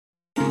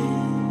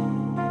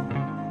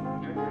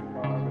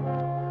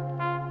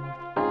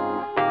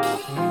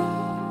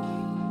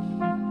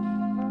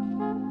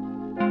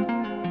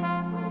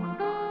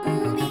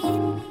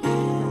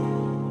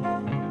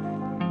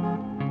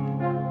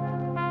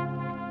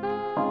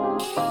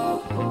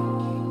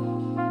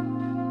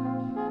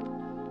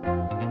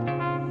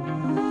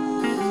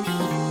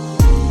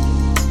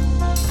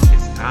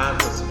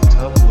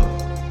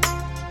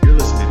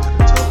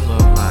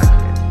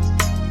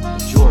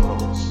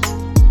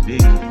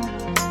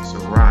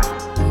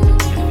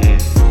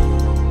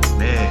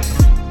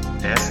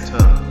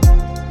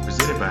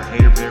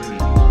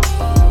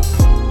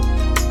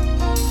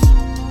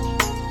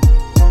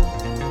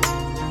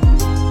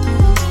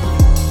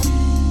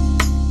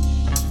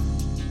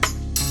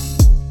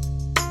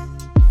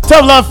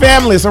Tough Love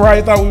family.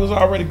 Soraya thought we was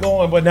already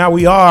going, but now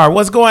we are.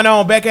 What's going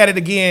on? Back at it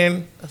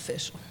again.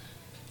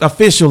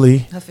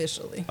 Officially.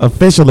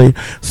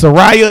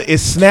 Soraya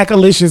is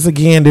snackalicious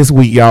again this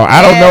week, y'all.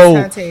 I don't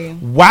know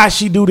why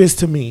she do this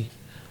to me.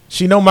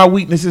 She know my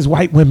weakness is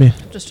white women.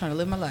 I'm just trying to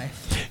live my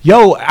life.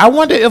 Yo, I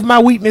wonder if my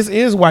weakness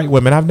is white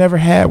women. I've never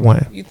had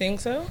one. You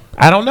think so?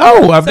 I don't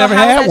know. I've never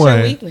had one.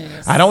 Your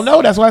weakness? I don't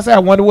know. That's why I say I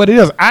wonder what it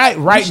is.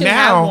 Right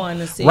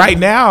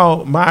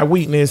now, my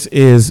weakness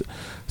is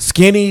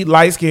skinny,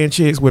 light-skinned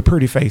chicks with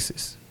pretty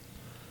faces.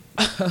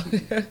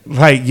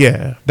 Like,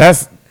 yeah,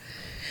 that's.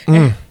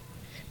 It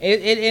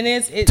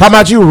is. Talking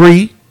about you,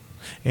 Ree.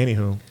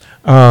 Anywho,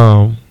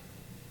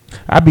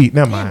 I beat.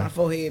 Never mind. My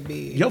forehead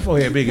big. Your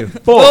forehead big as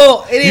fuck.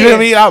 Oh, it you is. know what I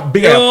mean? I'm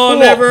big as You'll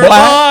never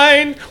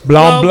find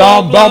blom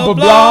blom blom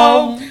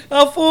blom.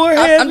 A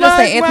forehead. I'm just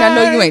saying, Anthony. I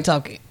know you ain't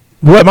talking.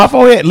 What, my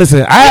forehead?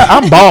 Listen,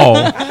 I'm bald,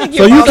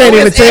 so you can't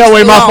even tell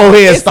where my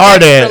forehead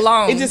started.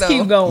 It just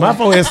keep going. My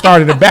forehead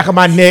started at the back of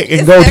my neck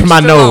and go to my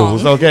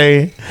nose.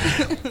 Okay,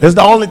 it's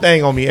the only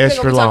thing on me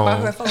extra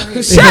long. Shut up.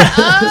 It's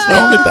the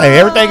only thing.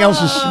 Everything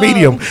else is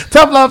medium.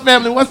 Tough Love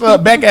family, what's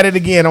up? Back at it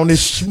again on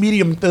this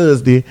medium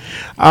Thursday.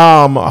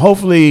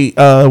 Hopefully,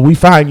 we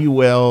find you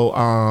well.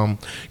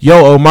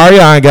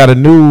 Omarion got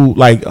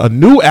a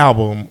new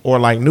album or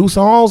like new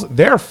songs.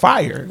 They're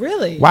fire.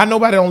 Really? Why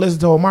nobody don't listen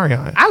to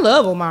Omarion? I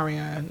love Omarion.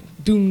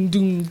 Doom,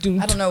 doom,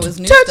 doom. I don't know his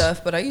new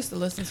stuff, but I used to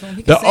listen to him.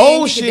 He could sing,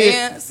 old he could shit,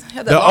 dance,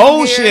 had the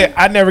old shit,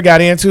 I never got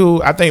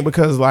into. I think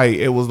because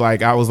I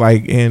was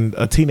in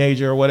a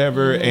teenager or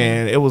whatever,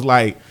 and it was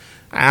like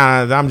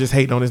I'm just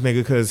hating on this nigga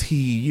because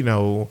he,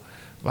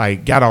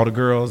 got all the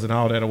girls and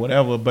all that or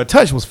whatever. But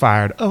Touch was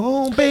fired.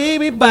 Oh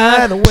baby,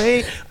 by the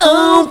way,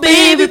 oh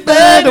baby,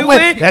 by the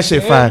way, that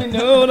shit fire.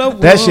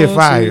 That shit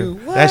fire.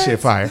 That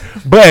shit fire.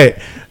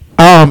 But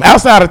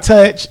outside of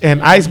Touch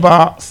and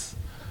Icebox.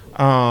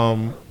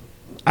 I'm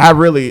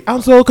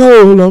so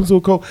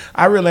cold.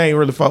 I really ain't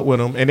really fuck with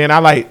them. And then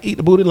I Eat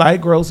the Booty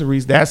Like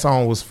Groceries. That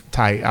song was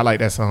tight. I like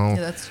that song.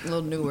 Yeah, that's a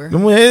little newer.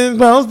 When it's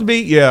supposed to be,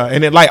 yeah.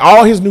 And then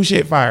all his new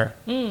shit fire.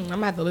 I'm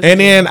gonna have to listen. And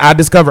then I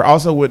discovered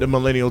also with the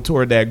Millennial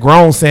Tour that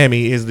Grown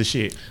Sammy is the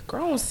shit.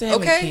 Grown Sammy.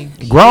 Okay.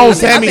 Grown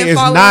Sammy is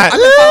not. I've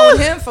been following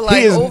him for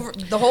over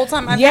the whole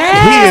time. He's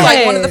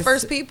like one of the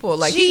first people.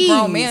 He's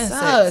grown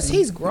man.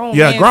 He's grown.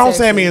 Yeah, man Grown sexy.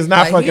 Sammy is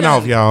not fucking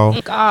off, y'all.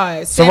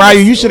 God.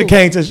 Soraya, you should have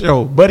came to the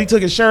show. Buddy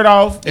took his shirt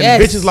off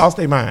and bitches lost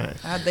their mind.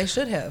 They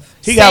should have.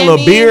 He got a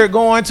little beard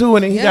going too,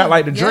 and then he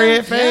got the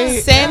dread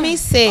fade. Sammy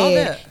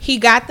said he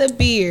got the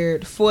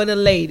beard for the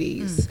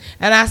ladies,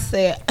 and I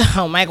said,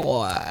 "Oh my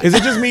god." Is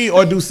it just me,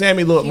 or do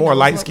Sammy look more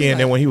light skinned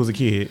than when he was a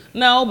kid?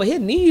 No, but his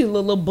knees a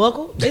little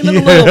buckle. They look a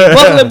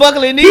little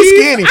buckly knees. He's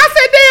skinny. I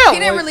said, "Damn." He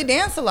didn't really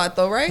dance a lot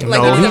though, right?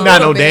 No, he's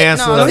not no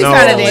dancer. No, he's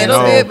not a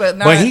dancer.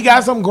 But he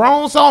got some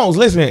grown songs.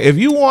 Listen, if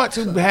you want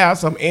to have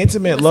some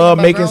intimate love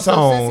making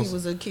songs, he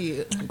was a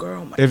kid.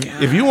 Girl, my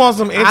if you want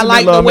some intimate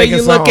like love the way making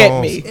you songs, look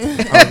at me.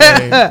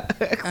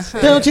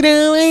 Okay. Don't you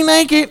know ain't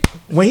like it?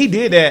 When he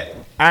did that,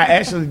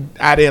 I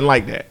didn't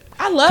like that.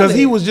 I love it because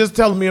he was just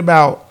telling me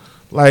about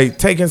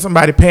taking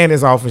somebody's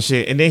panties off and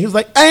shit, and then he was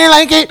like, "I ain't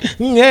like it."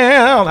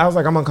 Yeah, I was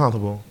like, I'm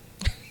uncomfortable.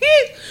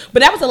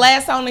 But that was the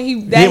last song that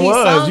he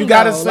sung. You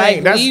gotta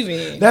sing.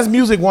 That's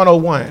music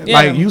 101.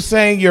 Yeah. You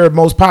sang your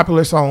most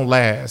popular song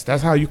last.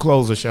 That's how you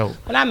close a show.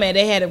 But I mean,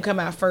 they had him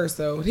come out first,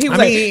 though. He was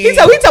he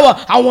told me,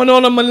 I went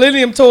on a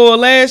Millennium Tour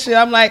last year.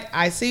 I'm like,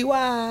 I see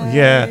why.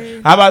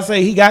 Yeah, I about to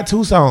say he got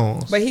 2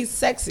 songs, but he's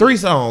sexy. 3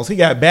 songs. He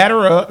got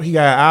Batter Up, he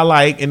got I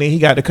Like, and then he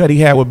got the cut he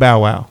had with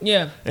Bow Wow.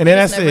 Yeah, and then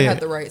that's it. Never had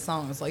the right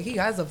songs. He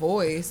has a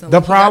voice. And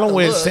the problem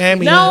with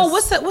Sammy. No,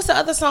 what's the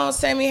other song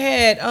Sammy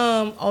had?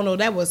 Oh no,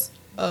 that was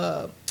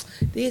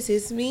This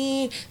is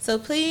me, so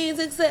please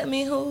accept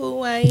me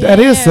who I am. That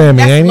is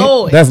Sammy, ain't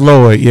Lloyd. It? That's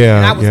Lloyd, yeah.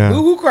 And I was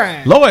boo-hoo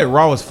crying. Lloyd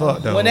raw as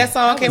fuck, though. When that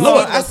song came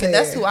on, I said,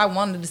 that's who I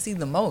wanted to see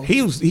the most.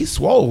 He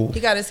swole.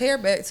 He got his hair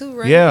back, too,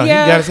 right? Yeah, he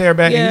got his hair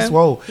back. Yeah. He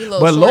swole.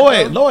 But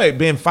Lloyd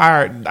been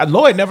fired.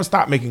 Lloyd never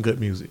stopped making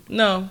good music.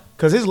 No.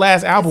 Because his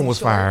last album was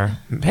fire.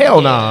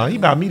 Hell nah. He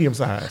about medium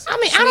size. I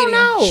mean, I don't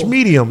know.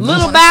 Medium.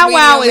 Little Bow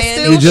Wow is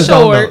still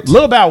short.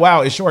 Little Bow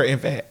Wow is short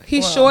and fat.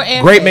 He's short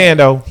and great fat. Man,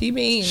 though. He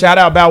mean. Shout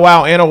out Bow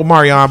Wow and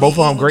Omarion. Both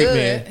of them great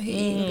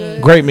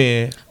men. Great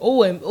men.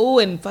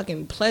 And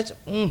fucking Pleasure.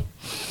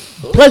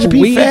 Pleasure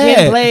P we fat.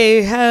 Can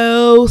play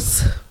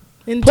house.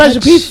 Pleasure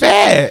P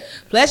fat.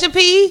 Pleasure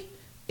P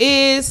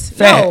is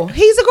fat. No,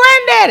 he's a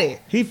granddaddy.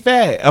 He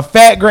fat. A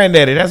fat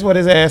granddaddy. That's what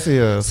his ass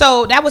is.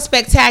 So that was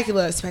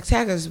Spectacular.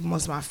 Spectacular is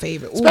most of my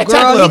favorite.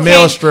 Spectacular, girl,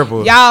 male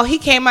stripper. Y'all, he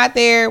came out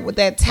there with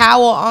that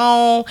towel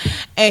on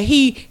and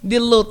he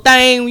did a little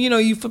thing.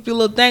 You flip your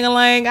little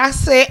thing-a-lang. I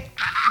said,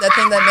 that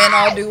thing that men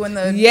all do in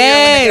the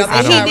yes,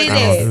 and he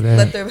did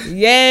that.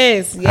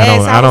 Yes.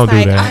 I don't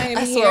do that.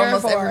 I saw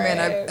almost every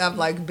man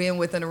I've been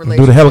with in a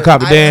relationship. Do the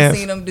helicopter dance. I haven't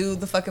seen them do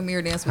the fucking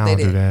mirror dance. What they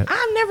did.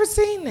 I've never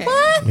seen that.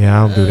 What?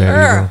 Yeah, I don't do that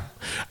either.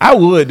 I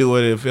would do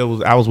it if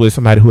I was with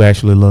somebody who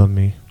actually loved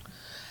me.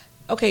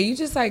 Okay, you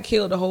just like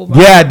killed the whole vibe.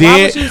 Yeah, I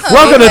did.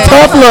 Welcome to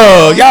Tough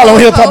Love. Y'all on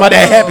here talking about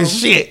that happy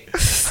shit.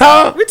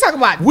 Huh? We talking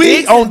about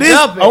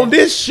on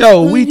this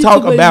show. We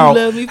talk about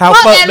how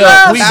fucked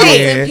up we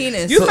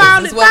get. You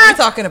found it. What we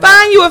talking about?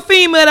 Find you a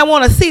female that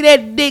want to see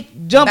that dick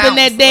jumping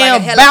that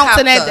damn,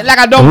 bouncing that like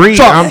a dump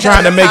truck. I'm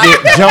trying to make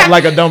it jump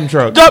like a dump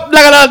truck. Jump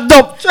like a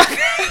dump truck.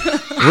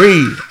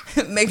 Reed,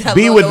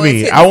 be with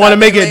me. I want to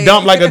make it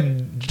dump like a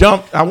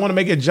jump. I want to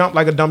make it jump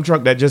like a dump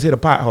truck that just hit a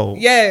pothole.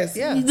 Yes.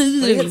 Yeah. When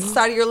it hits the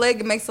side of your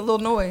leg, it makes a little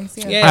noise.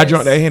 Yeah. Yes. I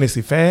drank that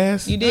Hennessy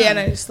fast. You did.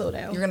 I slow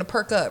down. You're gonna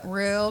perk up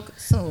real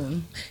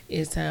soon.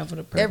 It's time for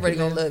the perk. Everybody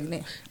gonna look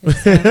now.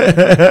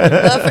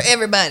 Love for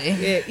everybody.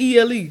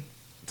 Yeah. ELE.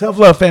 Tough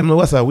Love family.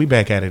 What's up? We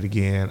back at it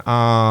again.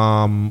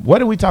 What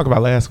did we talk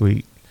about last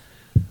week?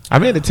 I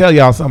meant to tell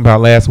y'all something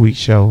about last week's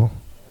show.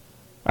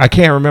 I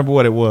can't remember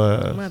what it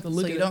was. So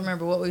you don't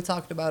remember what we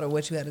talked about or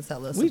what you had to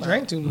tell us about?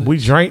 Drank too much. We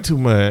drank too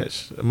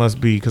much. It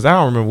must be because I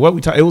don't remember what we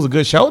talked. It was a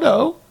good show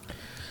though.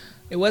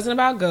 It wasn't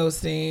about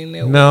ghosting.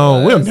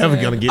 We're never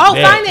gonna get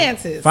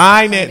that.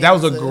 Finances. That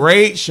was a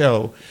great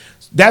show.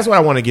 That's what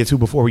I want to get to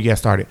before we get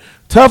started.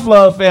 Tough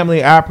Love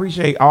family. I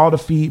appreciate all the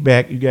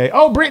feedback you gave.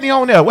 Oh, Brittany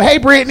on there. Well, hey,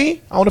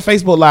 Brittany on the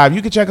Facebook Live.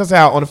 You can check us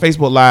out on the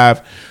Facebook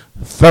Live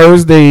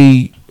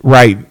Thursday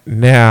right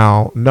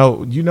now.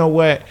 No, you know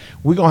what?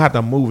 We're going to have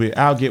to move it.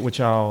 I'll get with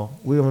y'all.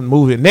 We're going to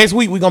move it. Next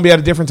week, we're going to be at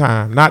a different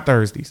time, not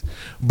Thursdays.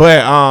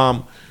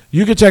 But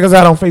you can check us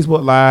out on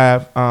Facebook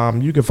Live.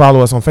 You can follow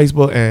us on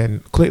Facebook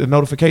and click the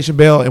notification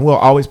bell, and we'll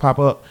always pop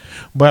up.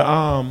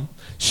 But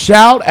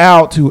shout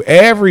out to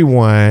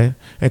everyone,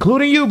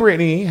 including you,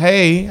 Brittany.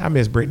 Hey, I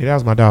miss Brittany. That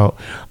was my dog.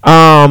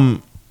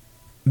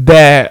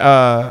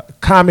 That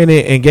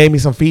commented and gave me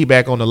some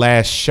feedback on the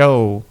last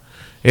show.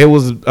 It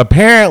was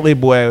apparently,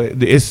 boy,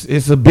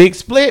 it's a big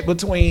split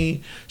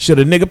between should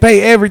a nigga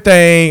pay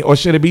everything or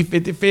should it be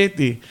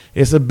 50-50?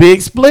 It's a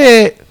big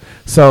split.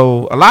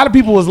 So a lot of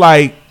people was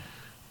like,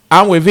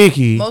 I'm with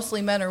Vicky.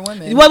 Mostly men or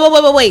women.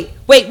 Wait.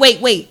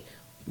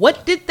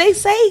 What did they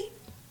say?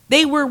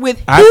 They were with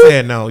who? I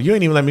said no. You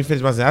ain't even let me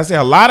finish my sentence. I said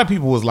a lot of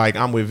people was like,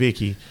 I'm with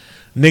Vicky.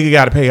 Nigga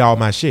got to pay all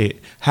my shit.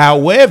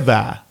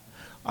 However,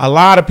 a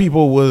lot of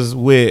people was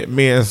with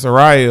me and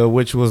Soraya,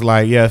 which was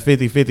like, yeah,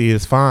 50-50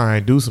 is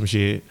fine. Do some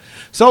shit.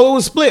 So it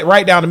was split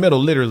right down the middle,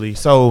 literally.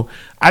 So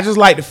I just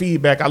like the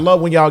feedback. I love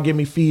when y'all give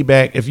me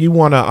feedback. If you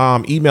want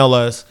to email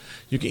us,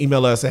 you can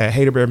email us at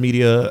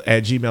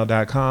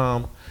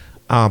haterbearmedia@gmail.com.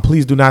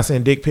 Please do not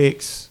send dick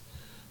pics.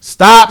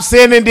 Stop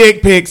sending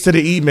dick pics to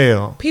the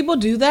email. People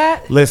do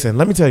that? Listen,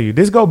 let me tell you.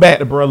 This go back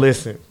to bro.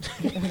 Listen.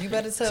 You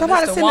better tell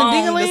somebody Mr. send Wong a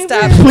ding-a-ling.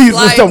 Please,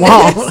 Mr.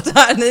 Wong.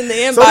 In the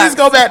inbox. So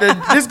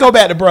this go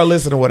back to bro.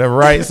 Listen or whatever,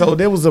 right? So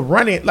there was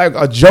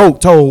a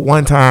joke told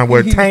one time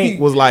where Tank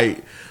was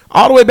like,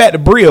 all the way back to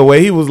Bria, where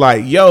he was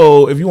like,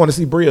 "Yo, if you want to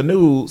see Bria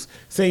nudes,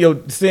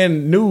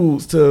 send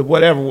nudes to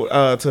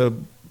whatever to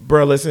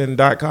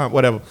brolisten.com,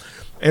 whatever."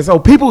 And so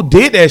people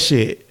did that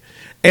shit.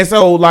 And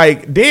so,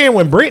 like, then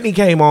when Brittany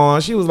came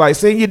on, she was like,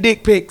 send your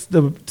dick pics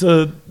to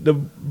the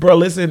Bro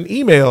Listen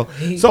email.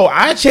 So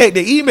I checked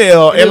the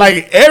email, and,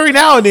 like, every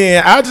now and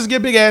then, I'll just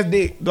get big-ass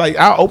dick. Like,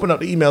 I'll open up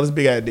the email, it's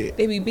big-ass dick.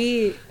 They be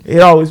big. It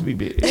always be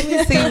big. Let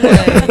me see one.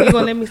 You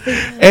gonna let me see?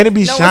 And it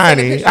be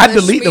shiny. I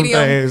delete them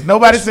things.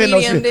 Nobody sent no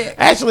shit. Dick.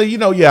 Actually,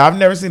 I've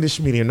never seen the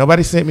schmedium.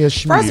 Nobody sent me a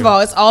schmedium. First of all,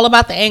 it's all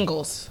about the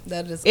angles.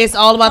 It's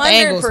all about 100%. The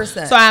angles.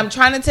 So I'm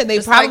trying to tell they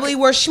probably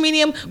were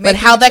schmedium, but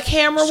how the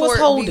camera was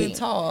holding.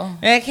 Tall.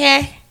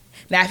 Okay.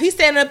 Now if he's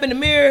standing up in the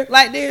mirror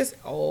like this,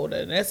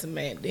 that's a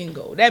man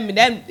dingo. That mean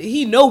that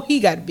he know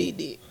he got a big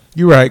dick.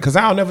 You're right, because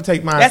I'll never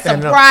take mine that's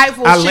standing a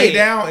prideful up. I shit. lay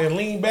down and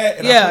lean back.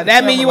 And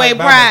that mean you ain't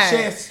proud.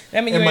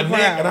 That mean you ain't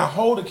proud. And I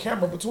hold the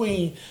camera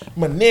between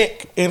my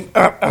neck and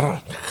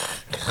I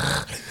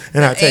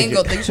take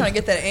angle. it. You're trying to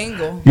get that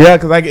angle. Yeah,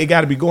 because it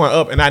got to be going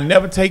up, and I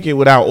never take it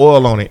without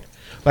oil on it.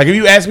 Like if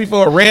you ask me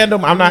for a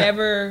random, I'm not.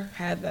 Never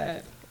had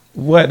that.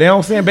 What they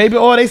don't send baby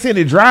oil? They send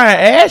it dry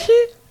and ashy.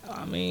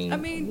 I mean,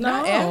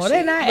 no,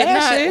 they're not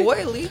ashy. Not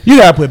oily. You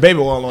gotta put baby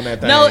oil on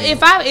that thing. No,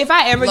 if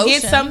I ever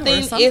get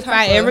something,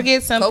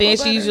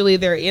 it's usually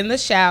they're in the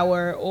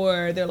shower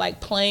or they're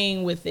like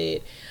playing with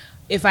it.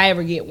 If I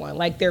ever get one,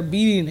 like they're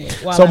beating it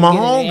while so I'm my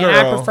getting it. homegirl,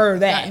 I prefer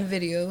that in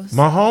videos.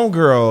 My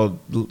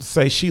homegirl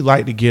say she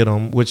like to get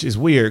them, which is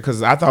weird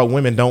because I thought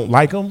women don't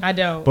like them. I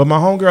don't. But my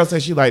homegirl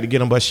said she like to get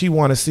them, but she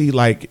want to see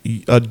like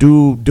a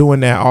dude doing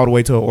that all the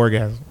way to an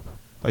orgasm.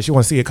 Like she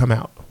want to see it come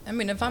out. I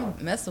mean, if I'm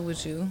messing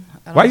with you,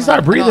 why you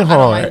start breathing hard?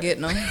 I don't mind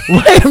getting them.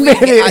 Wait a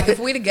minute. If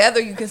we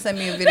together, you can send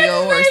me a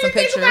video or some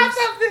pictures.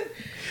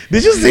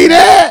 Did you see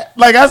that?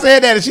 Like I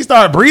said that, and she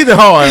started breathing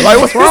hard. Like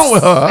what's wrong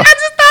with her? I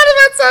just thought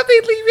about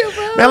something. Leave me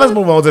alone. Man, let's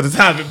move on to the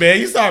topic, man.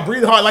 You started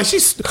breathing hard, like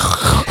she's.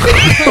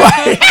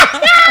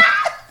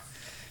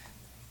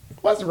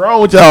 What's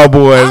wrong with y'all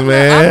boys,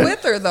 man? I'm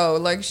with her though.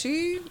 Like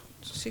she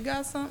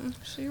got something.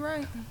 She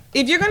right.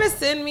 If you're gonna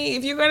send me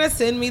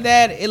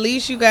that, at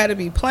least you got to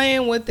be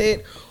playing with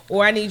it,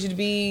 or I need you to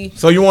be.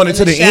 So you want it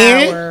to the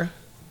end?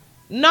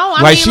 No,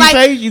 I like mean, she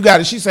say you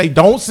got it. She say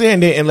don't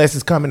send it unless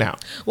it's coming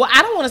out. Well,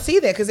 I don't want to see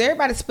that because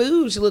everybody's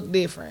spooge look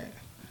different.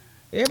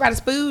 Everybody's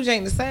spooge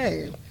ain't the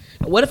same.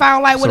 What if I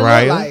don't like what it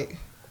look like?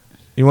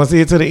 You want to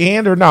see it to the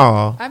end or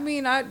no? I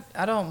mean, I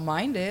don't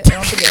mind it. I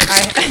don't think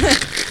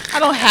I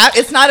don't have.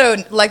 It's not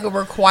a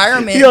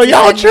requirement. Yo,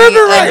 y'all tripping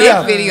right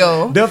now.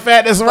 Video. The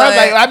fact that's right.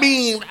 Like, I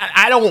mean,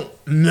 I don't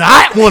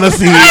not want to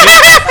see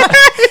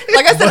it.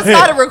 Like I said, it's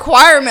not a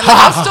requirement. Like,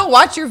 I'll still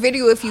watch your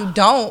video if you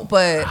don't,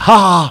 but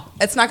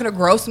it's not gonna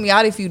gross me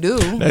out if you do.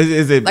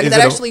 Is it like is that?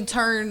 It actually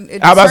turn.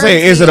 I'm about to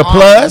say, is it a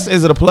plus?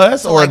 Is it a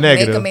plus or like a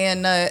negative? Make a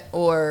man nut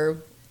or.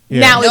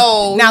 Yeah.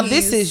 Now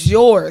this is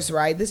yours,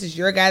 right? This is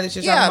your guy that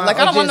you're talking about. Like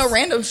I don't want no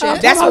random shit.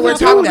 That's what we're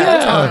talking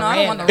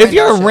about. If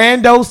you're a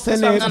rando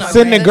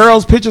sending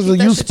girls pictures of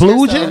you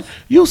splooging,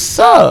 you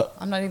suck.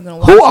 I'm not even gonna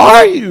watch Who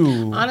are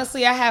you?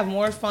 Honestly, I have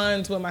more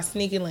fun with my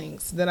sneaky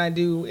links than I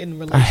do in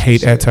relationships. I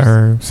hate that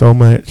term so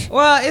much.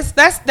 Well,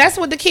 that's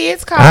what the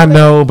kids call it. I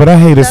know, but I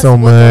hate it so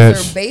much. That's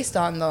what those are based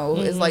on, though.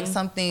 Is like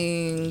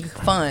something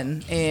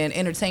fun and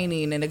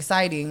entertaining and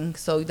exciting.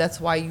 So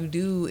that's why you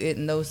do it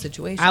in those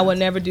situations. I would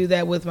never do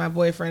that with my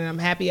boyfriend, and I'm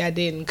happy I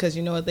didn't, because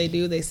you know what they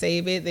do? They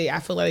save it. I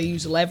feel like they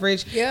use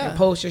leverage and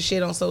post your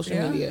shit on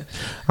social media.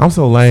 I'm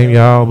so lame,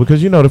 y'all,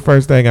 because you know the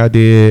first thing I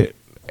did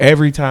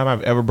every time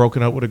I've ever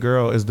broken up with a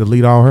girl is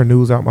delete all her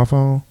news out my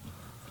phone.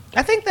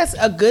 I think that's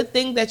a good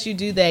thing that you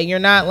do that. You're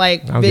not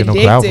like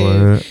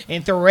vindictive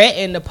and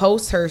threaten to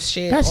post her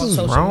shit on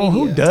social media.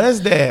 Who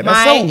does that?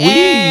 That's so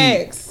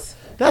weird.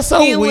 That's so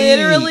weird.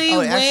 Literally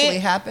it actually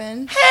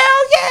happened?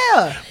 Hell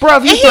yeah. Bro,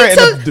 if you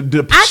threaten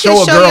to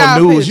show a girl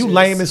news, you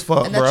lame as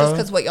fuck, and that's bro.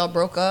 just because y'all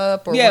broke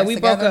up or we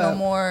broke up. No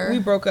more. We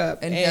broke up.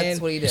 And that's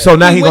what he did. So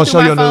now he gonna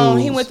show your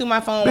news. He went through my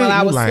phone while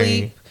I was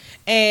asleep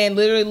and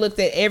literally looked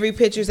at every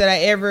pictures that I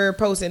ever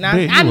posted.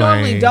 And I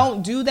normally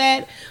don't do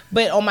that,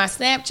 but on my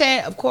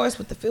Snapchat, of course,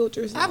 with the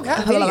filters. I've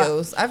got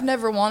videos. I've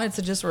never wanted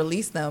to just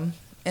release them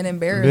and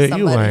embarrass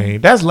somebody. You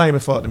lame. That's lame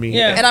as fuck to me.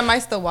 Yeah. And I might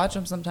still watch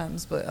them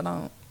sometimes, but I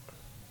don't.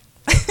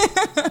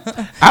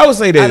 I would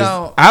say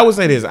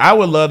this. I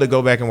would love to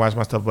go back and watch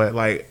my stuff, but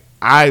like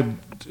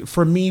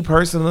for me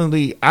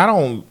personally, I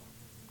don't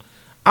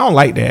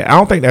like that. I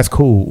don't think that's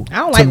cool. I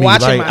don't like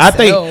watching myself. I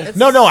think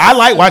no. I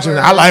like watching.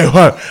 I like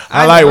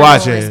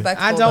watching.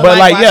 I don't. But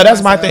like, yeah,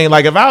 that's my thing.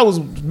 Like, if I was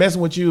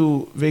messing with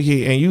you,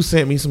 Vicky, and you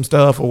sent me some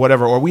stuff or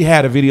whatever, or we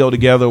had a video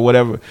together or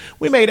whatever,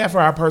 we made that for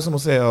our personal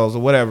selves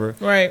or whatever.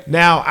 Right.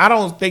 Now, I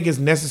don't think it's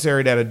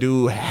necessary that a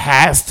dude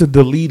has to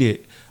delete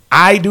it.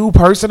 I do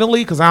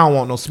personally, because I don't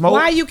want no smoke.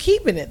 Why are you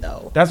keeping it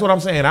though? That's what I'm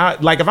saying.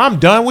 If I'm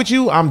done with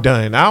you, I'm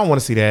done. I don't want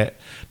to see that.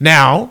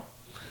 Now,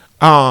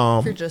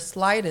 if you're just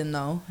sliding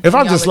though. If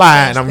I'm just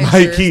sliding, I'm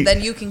like,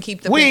 then you can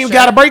keep the we picture. ain't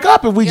gotta break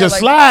up if we just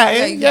slide.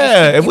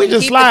 If we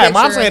just slide.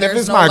 I'm saying if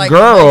it's my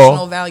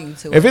girl,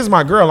 if it's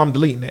my girl, I'm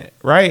deleting that,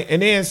 right?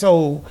 And then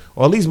or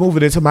at least move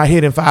it into my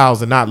hidden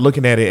files and not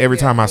looking at it every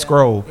time I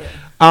scroll.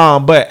 Yeah.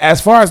 But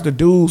as far as the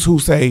dudes who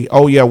say,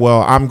 "Oh yeah,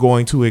 well, I'm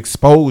going to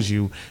expose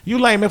you," you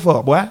lame it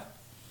fuck, boy.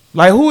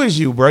 Like, who is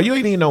you, bro? You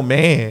ain't even no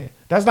man.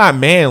 That's not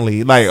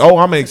manly. Like, I'm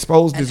gonna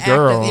expose this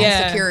girl.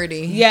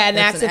 Insecurity. Yeah, an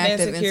active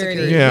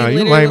insecurity. Yeah,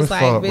 you lame as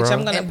fuck, bitch, bro.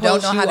 I'm gonna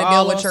don't know how to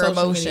deal with your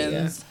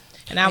emotions.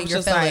 And I was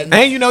just like,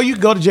 and you know you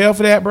go to jail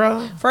for that,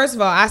 bro. First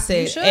of all, I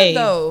said, you should,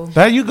 though.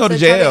 That you go to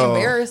jail.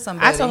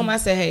 I told him, I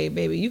said, hey,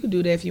 baby, you can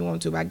do that if you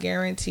want to. But I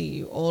guarantee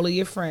you, all of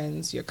your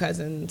friends, your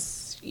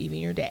cousins, even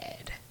your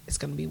dad, is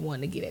gonna be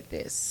one to get at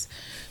this.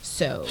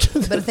 So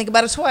you better think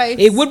about it twice.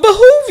 It would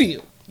behoove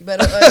you. You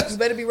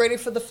better be ready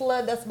for the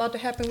flood that's about to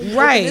happen when you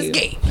open this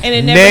gate. And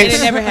it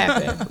never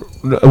happened.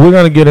 We're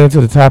gonna get into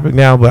the topic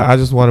now, but I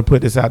just want to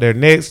put this out there.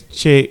 Next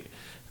chick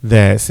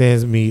that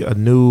sends me a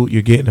nude,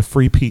 you're getting a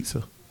free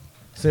pizza.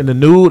 Send a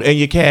nude and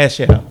your cash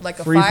out. Like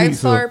a free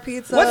 5-star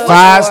pizza. What's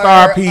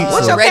 5-star pizza?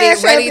 What's your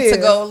ready to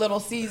go, Little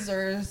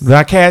Caesars.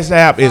 My cash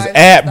app is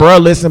at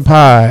Bruh Listen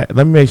Pod.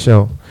 Let me make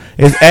sure.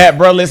 It's at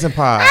Bruh Listen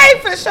Pod. I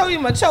ain't finna show you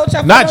my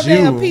chocha. Not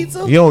you.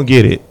 Pizza. You don't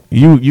get it.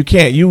 You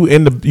can't. You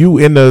in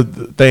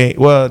the thing.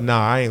 Well, no,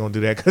 I ain't gonna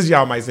do that because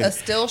y'all might say a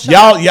still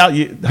shot.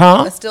 Y'all,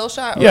 huh? A still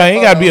shot. Yeah,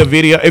 ain't gotta be a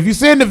video. If you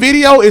send the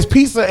video, it's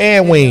pizza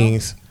and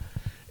wings.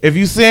 If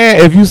you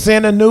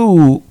send a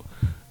nude,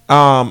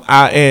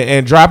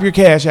 and drop your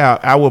cash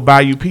out, I will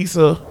buy you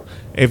pizza.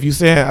 If you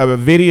send a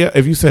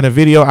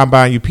video, I'm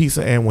buying you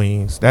pizza and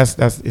wings. That's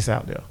it's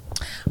out there.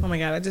 Oh my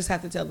God, I just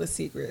have to tell the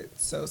secret.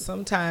 So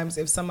sometimes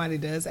if somebody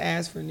does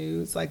ask for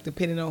nudes, like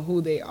depending on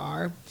who they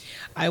are,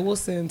 I will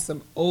send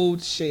some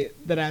old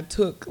shit that I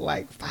took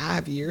like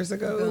 5 years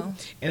ago,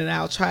 and then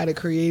I'll try to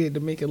create it to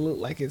make it look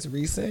like it's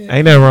recent.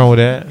 Ain't nothing wrong with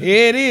that.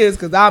 Yeah, it is,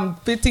 because I'm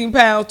 15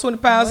 pounds, 20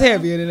 pounds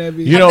heavier than that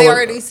bitch. Have they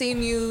already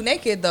seen you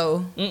naked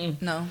though?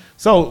 No.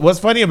 So what's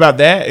funny about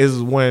that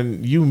is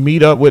when you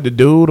meet up with the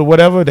dude or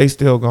whatever, they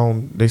still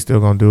gonna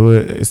do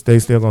it. They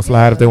still gonna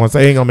slide if they want to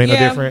say. It ain't gonna make no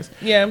difference.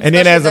 Yeah. And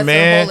then as a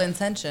man, the whole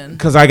intention.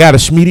 Because I got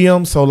a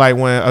medium, so like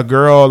when a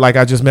girl, like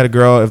I just met a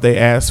girl, if they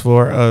ask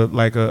for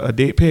a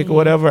dick pic or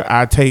whatever,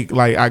 I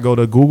go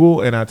to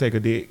Google and I take a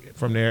dick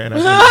from there and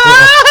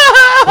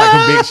I like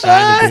a big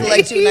shiny dick.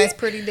 Select you a nice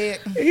pretty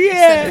dick.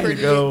 Yeah. Send a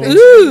pretty Go. dick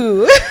picture.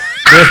 Ooh.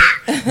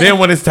 Then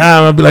when it's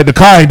time, I'll be like, the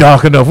car ain't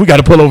dark enough. We got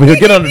to pull over here.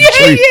 Get under the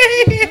tree.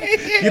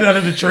 yeah. Get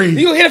under the tree.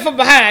 You gonna hit it from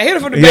behind, hit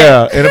it from the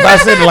back. Yeah, and if I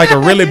send like a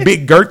really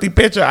big girthy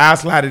picture, I'll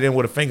slide it in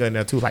with a finger in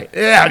there too. Like,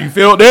 yeah, you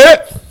feel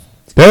that?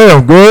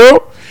 Damn,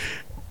 girl.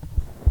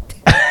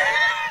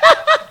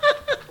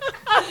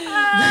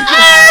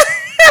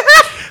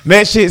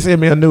 That shit,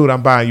 send me a nude.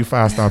 I'm buying you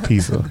 5-star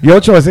pizza.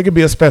 Your choice. It could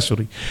be a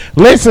specialty.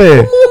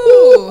 Listen,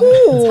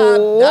 Ooh,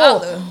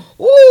 top dollar.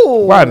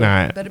 Ooh. why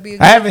not? Better be a I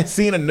good- haven't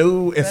seen a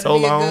nude in Better so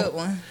be a long. good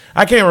one.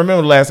 I can't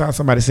remember the last time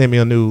somebody sent me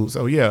a nude.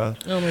 So yeah.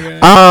 Oh my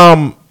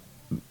god.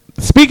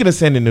 Speaking of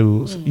sending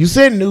news, you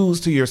send news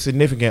to your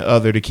significant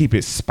other to keep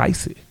it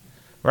spicy,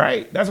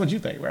 right? That's what you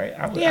think, right?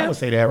 I would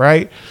say that,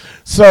 right?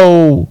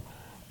 So,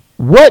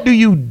 what do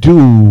you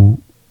do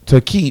to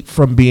keep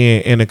from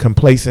being in a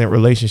complacent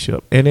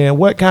relationship? And then,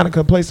 what kind of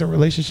complacent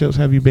relationships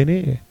have you been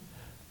in?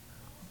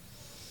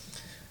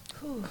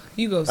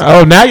 You go.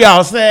 Oh, now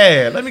y'all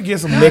sad. Let me get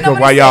some liquor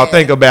nobody while y'all sad.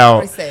 think about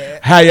Nobody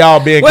sad. how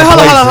y'all been Wait, hold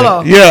complacent.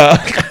 on. Yeah.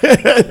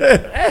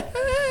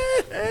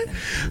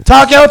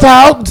 Talk your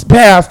talk,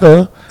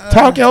 Pastor.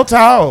 Talk your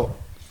talk.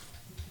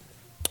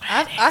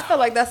 I feel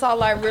like that's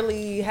all I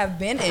really have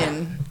been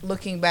in.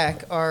 Looking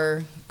back,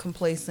 are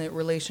complacent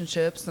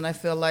relationships, and I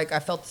feel like I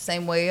felt the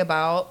same way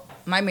about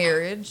my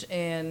marriage,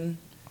 and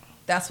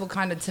that's what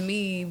kind of to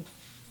me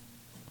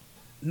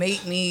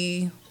made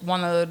me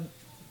want to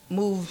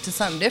move to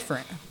something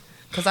different,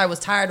 because I was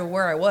tired of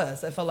where I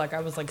was. I felt like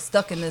I was like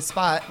stuck in this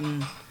spot,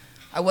 and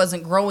I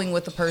wasn't growing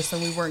with the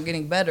person. We weren't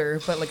getting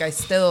better, but like I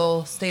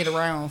still stayed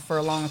around for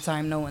a long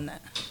time knowing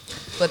that.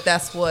 But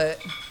that's what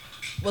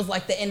was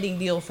like the ending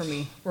deal for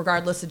me,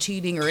 regardless of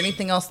cheating or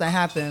anything else that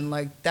happened.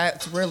 Like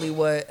that's really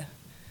what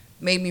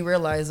made me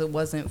realize it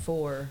wasn't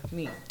for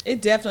me.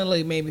 It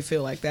definitely made me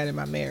feel like that in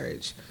my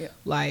marriage. Yeah.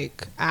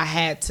 Like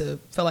I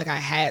felt like I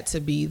had to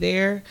be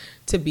there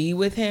to be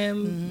with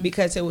him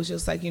because it was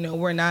just like,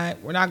 we're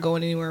not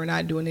going anywhere, we're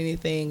not doing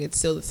anything. It's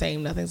still the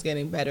same, nothing's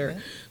getting better.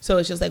 Yeah. So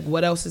it's just like,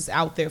 what else is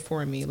out there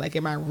for me? Like,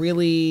 I'm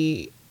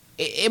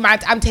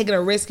taking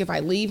a risk if I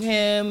leave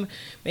him.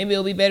 Maybe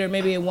it'll be better,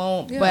 maybe it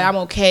won't. Yeah. But I'm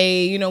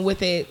okay,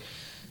 with it.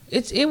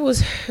 It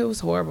was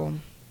horrible.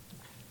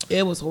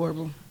 It was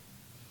horrible.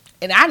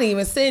 And I didn't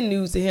even send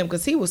news to him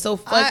because he was so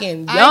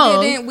fucking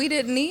young. We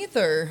didn't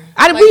either.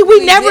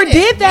 We never didn't.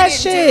 did that We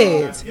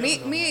shit.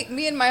 didn't.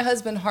 Me and my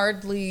husband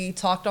hardly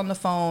talked on the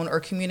phone or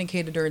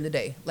communicated during the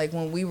day. Like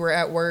when we were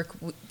at work,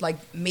 like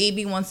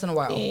maybe once in a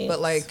while. Yes. But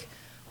like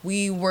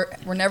we're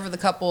never the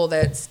couple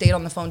that stayed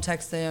on the phone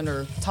texting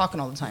or talking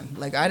all the time.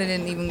 Like I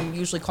didn't even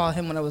usually call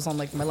him when I was on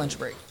like my lunch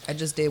break. I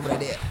just did what I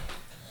did.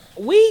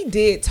 We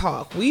did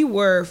talk. We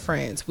were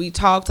friends. We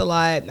talked a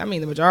lot. I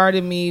mean, the majority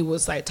of me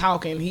was like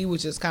talking. He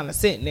was just kind of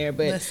sitting there,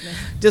 but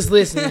just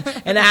listening.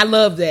 And I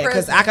love that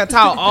because I could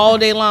talk all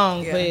day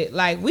long. Yeah. But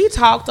like we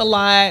talked a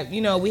lot.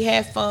 We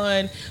had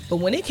fun. But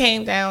when it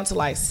came down to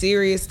like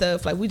serious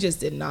stuff, like we just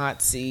did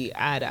not see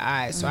eye to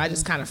eye. So I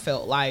just kind of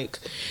felt like,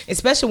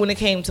 especially when it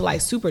came to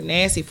like super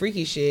nasty,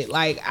 freaky shit.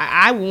 Like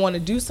I would want to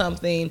do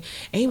something.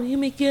 And he would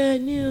make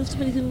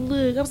somebody's gonna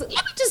look. I was like,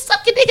 let me just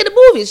suck your dick in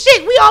the movie.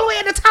 Shit, we all the way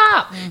at the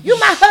top. You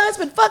my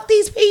husband. Fuck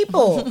these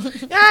people.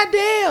 God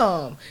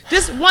damn.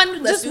 Just one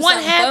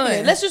happening.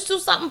 Fun. Let's just do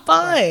something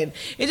fun.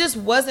 It just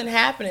wasn't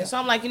happening. So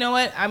I'm like, you know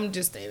what? I'm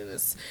just staying in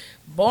this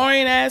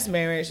boring ass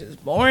marriage,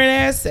 just boring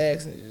ass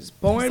sex, and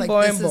just boring, It's like,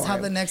 boring, this boring. is how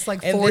the next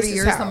like And 40 this is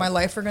years how. of my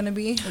life are gonna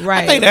be.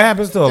 Right. I think that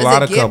happens to a Does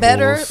lot it of get couples.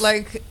 better?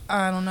 Like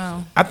I don't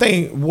know. I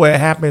think what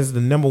happens,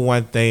 the number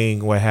one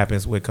thing, what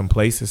happens with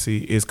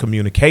complacency is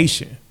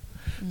communication.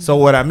 So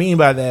what I mean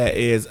by that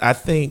is I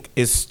think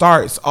it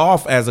starts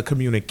off as a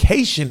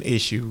communication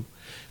issue,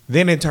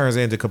 then it turns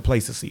into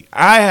complacency.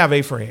 I have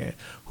a friend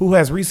who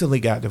has recently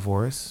got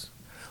divorced.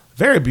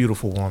 Very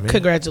beautiful woman.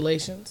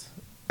 Congratulations.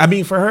 I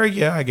mean, for her,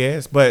 yeah, I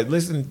guess. But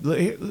listen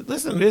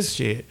to this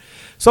shit.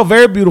 So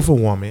very beautiful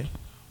woman.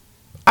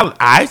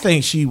 I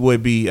think she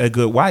would be a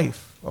good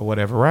wife or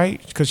whatever,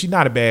 right? Because she's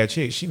not a bad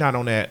chick. She's not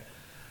on that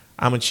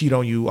I'm gonna cheat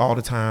on you all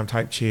the time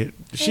type chick.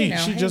 She's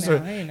just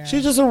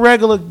a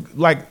regular,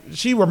 like,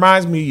 she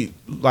reminds me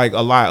like a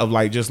lot of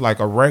like just like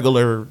a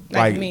regular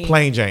like me.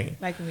 plain Jane.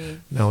 Like me.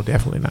 No,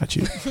 definitely not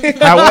you.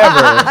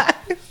 However,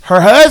 her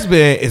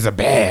husband is a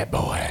bad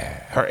boy.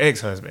 Her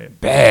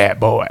ex-husband, bad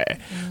boy.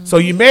 So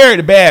you married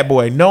a bad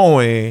boy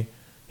knowing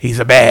he's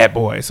a bad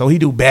boy. So he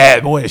do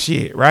bad boy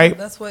shit, right?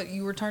 That's what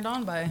you were turned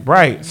on by.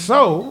 Right.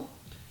 So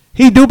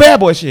he do bad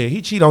boy shit.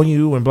 He cheat on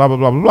you and blah, blah,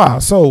 blah, blah, blah.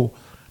 So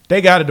they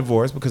got a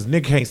divorce because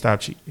nigga can't stop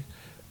cheating.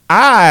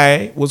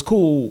 I was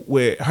cool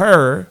with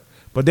her,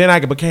 but then I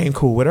became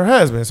cool with her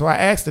husband. So I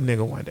asked the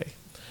nigga one day.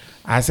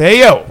 I said,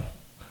 yo,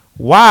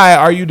 why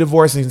are you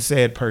divorcing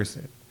said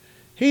person?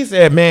 He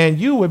said, man,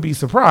 you would be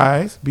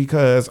surprised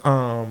because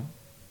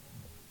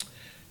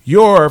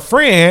your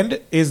friend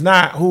is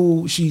not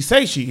who she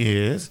say she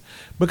is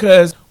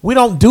because we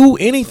don't do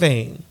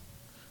anything.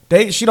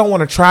 She don't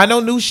want to try no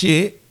new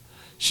shit.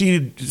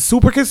 She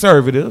super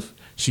conservative.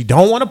 She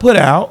don't want to put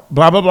out,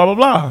 blah, blah, blah, blah,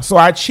 blah. So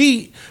I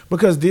cheat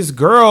because this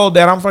girl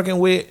that I'm fucking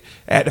with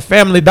at the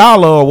Family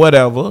Dollar or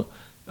whatever,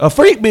 a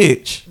freak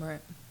bitch. Right.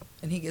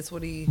 And he gets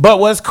what he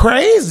But what's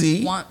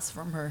crazy wants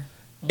from her.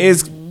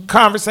 is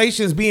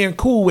conversations being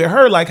cool with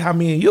her, like how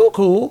me and you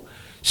cool.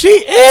 She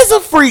is a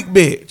freak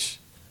bitch.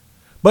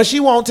 But she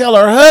won't tell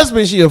her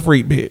husband she a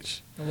freak bitch.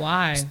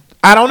 Why?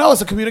 I don't know.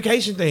 It's a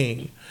communication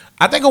thing.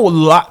 I think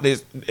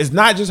it's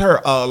not just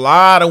her. A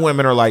lot of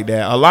women are like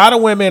that. A lot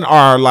of women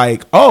are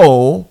like,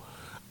 oh,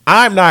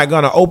 I'm not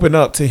going to open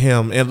up to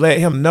him and let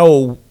him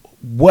know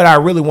what I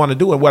really want to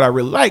do and what I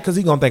really like because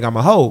he's going to think I'm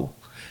a hoe.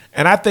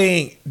 And I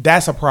think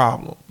that's a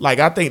problem. Like,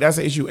 I think that's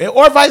an issue.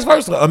 Or vice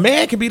versa. A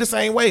man can be the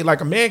same way.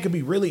 Like, a man can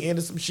be really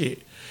into some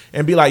shit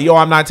and be like, yo,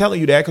 I'm not telling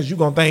you that because you're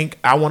going to think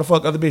I want to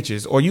fuck other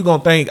bitches. Or you're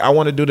going to think I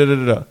want to do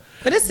da-da-da-da.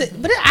 But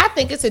I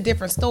think it's a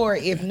different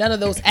story if none of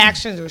those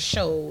actions are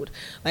showed.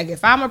 Like,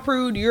 if I'm a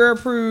prude, you're a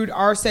prude,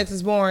 our sex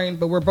is boring,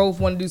 but we're both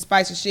want to do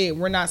spicy shit,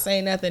 we're not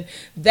saying nothing,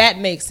 that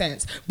makes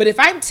sense. But if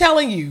I'm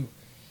telling you,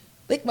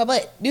 lick my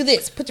butt, do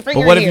this, put your finger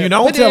in here. But what if you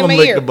don't tell him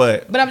lick the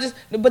butt?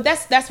 But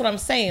that's what I'm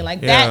saying.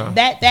 Like,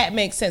 that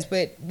makes sense.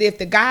 But if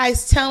the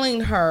guy's telling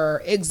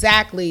her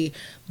exactly,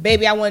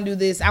 baby, I want to do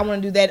this, I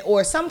want to do that,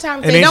 or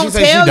sometimes they don't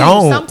tell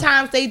you,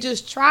 sometimes they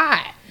just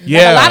try.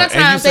 Yeah, like a lot of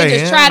times they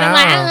just try to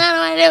like, I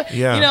don't want to do,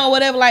 yeah. you know,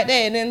 whatever like that,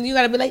 and then you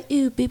gotta be like,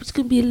 ew, baby, it's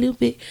gonna be a little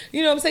bit,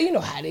 you know what I'm saying? You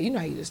know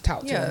how you just talk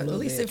to them a little at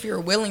least bit. if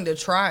you're willing to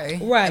try,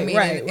 right, I mean,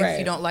 right. If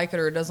you don't like it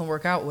or it doesn't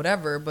work out,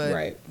 whatever. But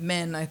right.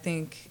 men, I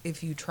think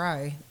if you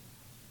try,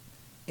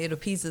 it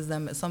appeases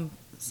them at some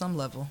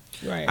level.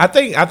 Right. I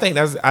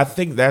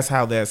think that's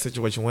how that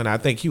situation went. I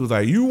think he was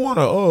like, "You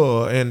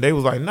wanna," and they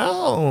was like,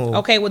 "No."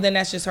 Okay, well then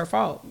that's just her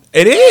fault.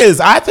 It is.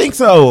 I think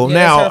so. Yeah,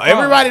 now it's her fault.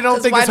 everybody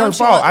don't think it's her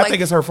fault. I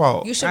think it's her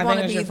fault. You should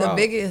want to be the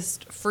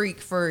biggest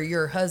freak for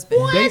your husband.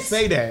 What? They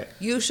say that.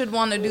 You should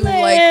want to do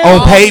Man. like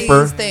On all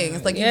paper. these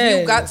things. Like if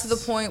you got to the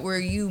point where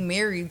you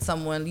married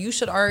someone, you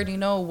should already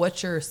know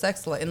what your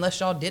sex life. Unless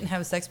y'all didn't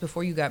have sex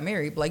before you got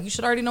married, but like you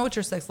should already know what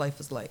your sex life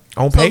is like.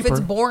 On so paper. if it's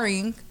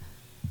boring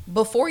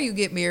before you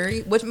get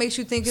married, what makes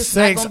you think it's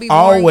Sex not going to be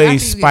boring always after you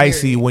get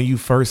spicy married? when you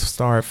first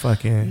start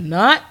fucking.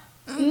 Not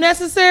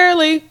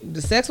necessarily.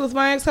 The sex with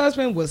my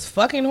ex-husband was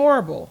fucking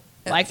horrible.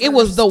 Like it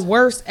was the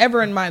worst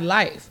ever in my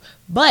life.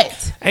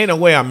 But ain't no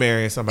way I'm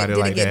marrying somebody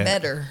like get that.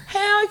 better.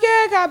 Hell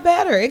yeah, it got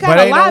better. It got But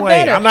a ain't no lot way.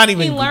 better. I'm not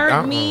even- He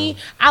learned me.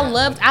 I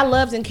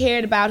loved and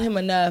cared about him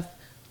enough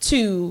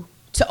to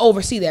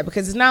oversee that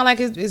because it's not like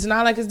his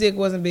dick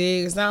wasn't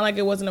big. It's not like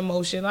it wasn't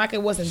emotion. Like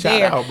it wasn't Shout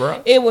there. out,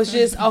 bro. It was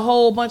just a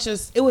whole bunch of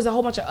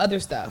other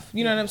stuff.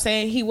 You know what I'm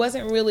saying? He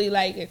wasn't really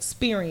like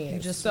experienced. You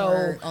just so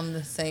weren't on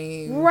the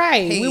same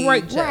right. page We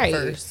weren't at right.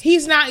 first.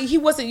 He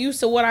wasn't used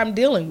to what I'm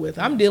dealing with.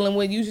 I'm dealing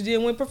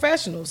with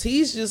professionals.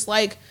 He's just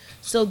like,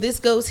 so this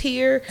goes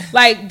here.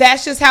 Like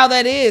that's just how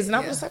that is. And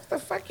I'm just like, the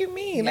fuck you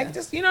mean? Yeah. Like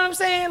just you know what I'm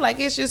saying? Like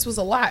it just was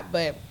a lot,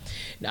 but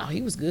no,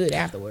 he was good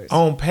afterwards.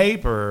 On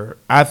paper,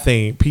 I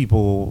think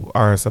people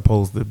are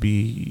supposed to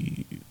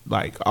be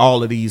like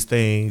all of these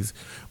things,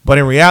 but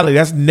in reality,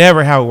 that's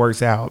never how it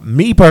works out.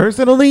 Me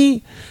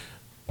personally,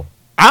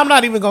 I'm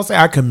not even gonna say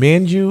I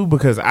commend you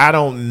because I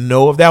don't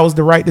know if that was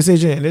the right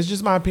decision, and it's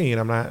just my opinion.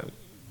 I'm not,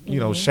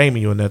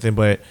 shaming you or nothing,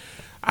 but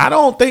I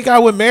don't think I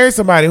would marry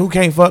somebody who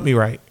can't fuck me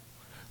right.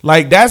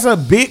 Like that's a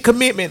big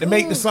commitment to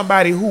make to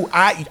somebody who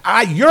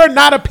you're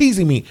not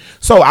appeasing me.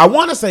 So I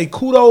want to say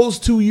kudos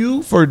to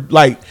you for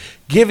like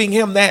giving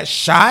him that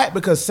shot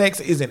because sex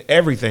isn't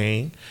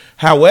everything.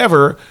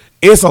 However,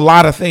 it's a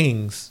lot of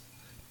things.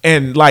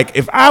 And like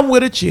if I'm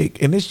with a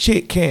chick and this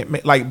chick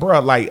can't like, bro,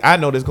 like I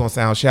know this gonna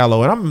sound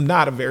shallow and I'm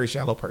not a very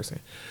shallow person,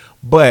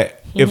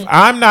 but if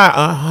I'm not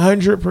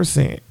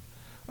 100%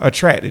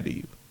 attracted to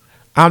you,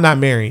 I'm not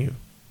marrying you.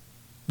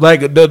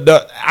 Like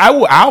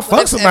I'll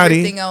fuck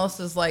somebody. Everything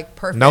else is like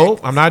perfect. No,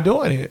 I'm not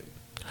doing it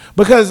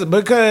because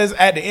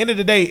at the end of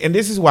the day, and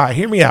this is why.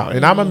 Hear me out.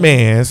 And I'm a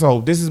man,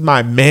 so this is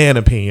my man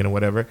opinion or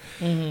whatever.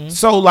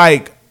 So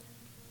like,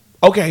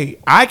 okay,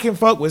 I can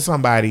fuck with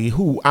somebody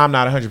who I'm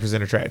not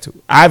 100% attracted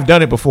to. I've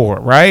done it before,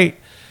 right?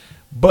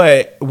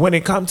 But when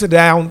it comes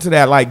down to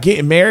that, like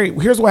getting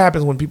married, here's what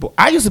happens when people.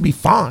 I used to be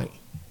fine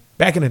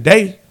back in the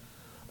day.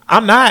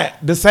 I'm not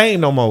the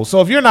same no more.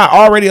 So if you're not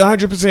already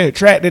 100%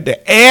 attracted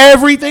to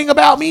everything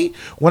about me,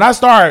 when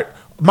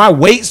my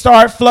weight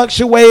start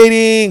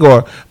fluctuating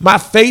or my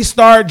face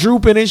start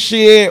drooping and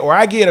shit, or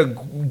I get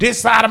this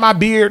side of my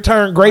beard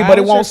turn gray, but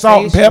it won't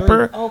salt and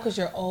pepper. Oh, because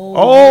you're old.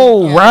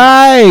 Oh,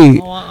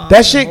 right.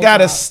 That shit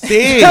gotta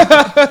stick.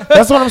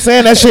 That's what I'm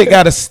saying. That shit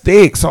gotta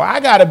stick. So I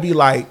gotta be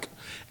like,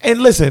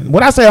 and listen,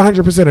 when I say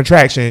 100%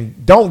 attraction,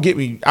 don't get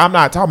me, I'm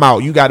not talking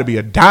about you gotta be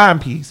a dime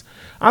piece.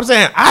 I'm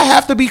saying I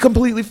have to be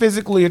completely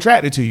physically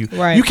attracted to you.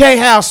 Right. You can't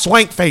have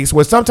swank face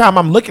where sometimes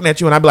I'm looking at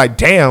you and I be like,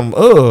 damn,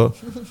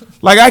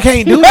 like I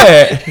can't do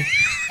that.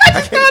 I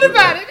just thought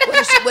about it.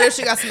 What if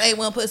she got some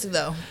A1 pussy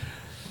though?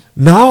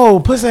 No,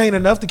 pussy ain't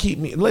enough to keep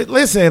me.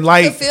 Listen,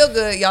 like It feel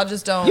good. Y'all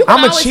just don't. I'm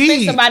a always cheat.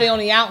 pick somebody on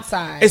the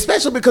outside.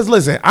 Especially because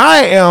listen,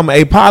 I am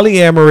a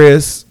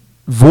polyamorous,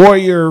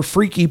 voyeur,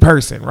 freaky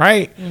person,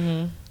 right?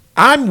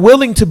 I'm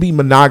willing to be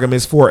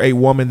monogamous for a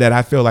woman that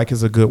I feel like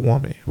is a good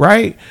woman,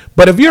 right?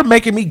 But if you're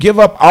making me give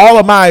up all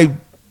of my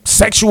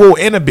sexual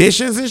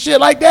inhibitions and shit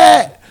like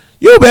that,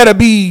 we better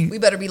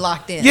be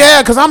locked in.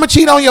 Yeah, because I'm going to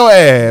cheat on your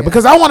ass.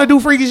 Because I want to do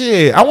freaky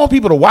shit. I want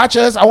people to watch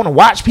us. I want to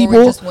watch people.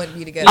 Or just want to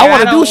be together. I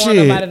want to do want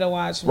shit. nobody to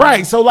watch me.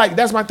 Right. So, like,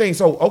 that's my thing.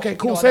 So, okay,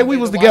 cool. don't Say want we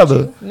nobody was to watch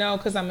together. you? No,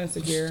 because I'm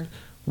insecure.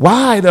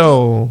 Why,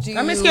 though?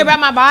 I'm insecure about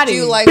my body. Do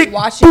you like Big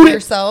watching booty.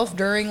 yourself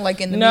during,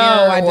 like, in the No,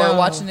 mirror I or don't.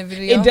 watching the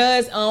video? It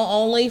does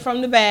only from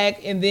the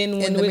back, and then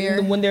In the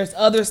mirror? when there's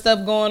other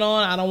stuff going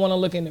on, I don't want to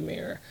look in the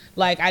mirror.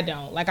 Like I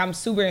don't. Like I'm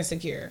super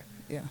insecure.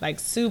 Yeah. Like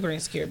super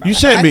insecure about You that.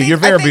 shouldn't be. You're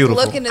very I think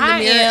beautiful. looking in the I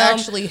mirror am,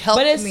 actually but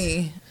helped it's-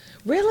 me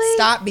Really?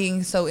 stop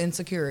being so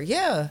insecure.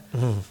 Yeah.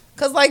 Mm-hmm.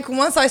 Because, like,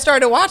 once I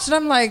started watching,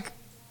 I'm like,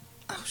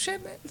 oh,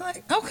 shit, man.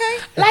 Like, okay.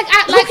 Like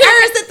Who cares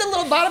that the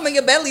little bottom of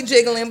your belly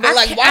jiggling? But,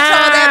 like, watch all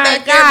that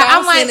back there God,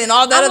 I'm bouncing like- and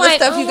all that I'm other like,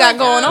 stuff oh you got my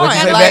going God. on. What'd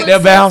you say Like, back there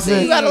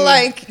bouncing? you gotta,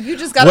 like, you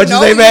just gotta What'd you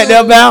know say back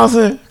there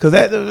bouncing? Because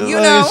that, You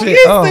know, shit.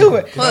 You Oh.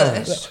 stupid.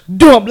 Push.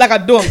 Dump like a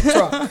dump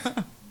truck.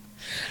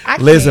 I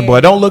Listen, can't.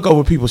 boy, don't look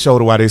over people's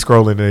shoulder while they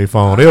scrolling their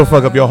phone. They'll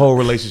fuck up your whole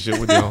relationship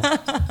with them.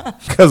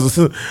 Because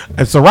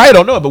Soraya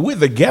don't know it, but we're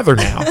together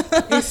now.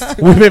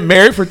 We've been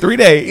married for 3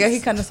 days. Yeah, he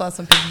kind of saw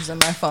some pictures on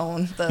my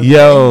phone.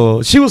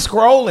 Yo, she was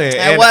scrolling.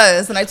 I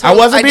was, and I I told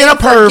wasn't being a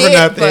didn't perv or forget,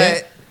 nothing.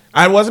 but-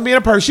 I wasn't being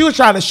a perv. She was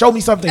trying to show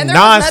me something And there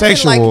was nothing,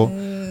 non-sexual.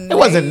 like, it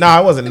wasn't. No,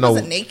 it wasn't. It no.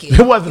 wasn't naked.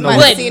 It wasn't. You No. might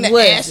What have seen an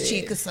was ass it?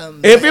 cheek or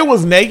something. If it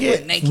was naked,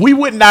 Wasn't naked. we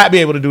would not be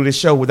able to do this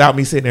show without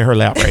me sitting in her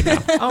lap right now.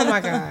 Oh my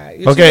God.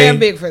 You're Okay. too damn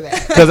big for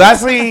that. Because I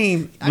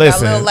seen. I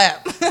got a little Listen.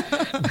 lap.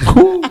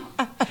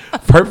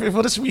 Perfect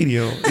for the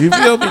medium. You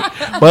feel me?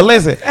 But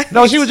listen,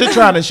 no, she was just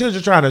trying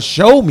to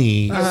show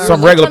me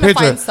some we were regular trying to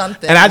picture, find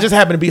something. and I just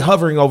happened to be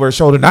hovering over her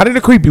shoulder, not in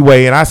a creepy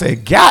way, and I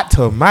said, "God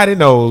to mighty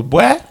knows,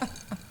 boy."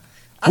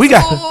 We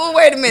got. Oh,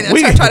 wait a minute.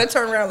 we- I try to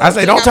turn around. I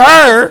say, don't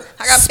I turn.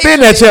 got Spin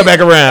that pictures chair in back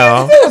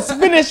around.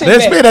 Spin that shit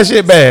Let's back. spin that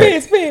shit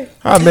back. Spin.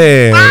 Oh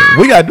man,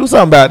 we gotta do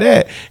something about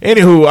that.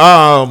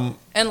 Anywho,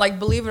 And, like,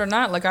 believe it or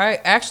not, like, I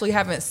actually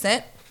haven't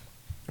sent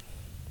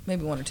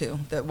maybe one or two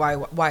that why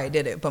I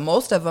did it, but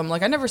most of them,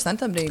 like, I never sent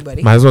them to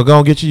anybody. might as well go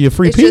and get you your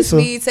free It's just pizza.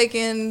 me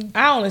taking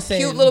I only seen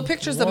cute little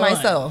pictures of one.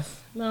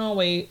 myself. No,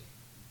 wait.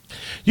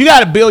 You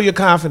got to build your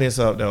confidence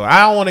up, though.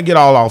 I don't want to get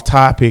all off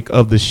topic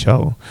of the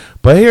show,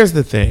 but here's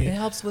the thing: It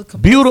helps with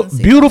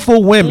complacency.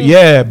 beautiful women,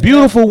 yeah,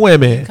 beautiful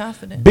women. Be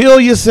confident.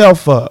 Build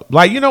yourself up.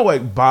 Like, you know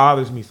what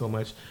bothers me so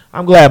much?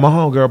 I'm glad my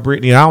homegirl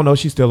Brittany. I don't know if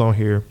she's still on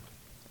here.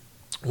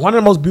 One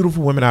of the most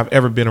beautiful women I've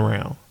ever been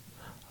around.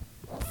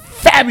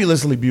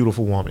 Fabulously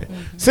beautiful woman.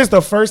 Mm-hmm. Since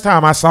the first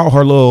time I saw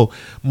her little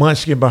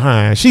munchkin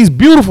behind, she's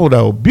beautiful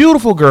though,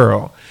 beautiful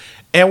girl.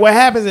 And what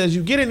happens is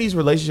you get in these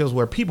relationships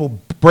where people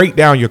break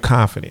down your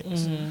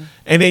confidence,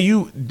 and then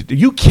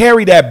you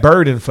carry that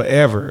burden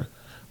forever.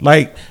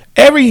 Like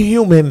every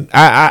human,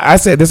 I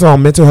said this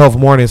on Mental Health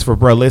Mornings for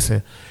Bro.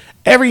 Listen,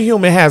 every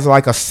human has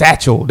like a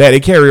satchel that they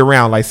carry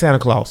around, like Santa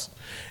Claus,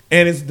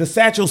 and it's the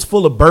satchel's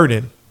full of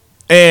burden.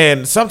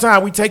 And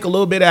sometimes we take a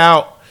little bit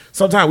out,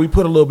 sometimes we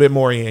put a little bit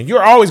more in.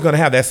 You're always going to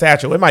have that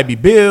satchel. It might be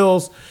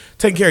bills,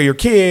 taking care of your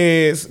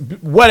kids,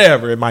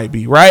 whatever it might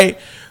be, right?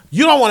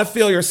 You don't want to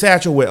fill your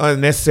satchel with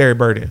unnecessary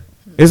burden.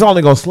 It's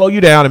only going to slow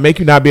you down and make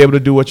you not be able to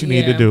do what you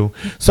need to Yeah. do.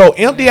 So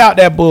empty out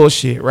that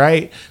bullshit,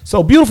 right?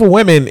 So beautiful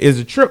women is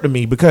a trip to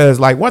me because,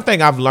 like, one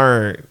thing I've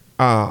learned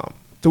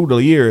through the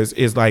years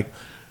is, like,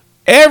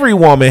 every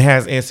woman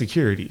has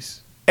insecurities.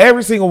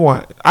 Every single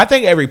one. I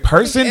think every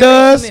person every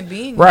does. human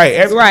being Right.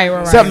 has Right.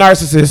 Except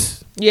narcissists.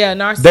 Yeah,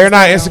 narcissist. They're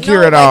not no.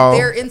 insecure at all.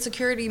 Their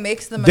insecurity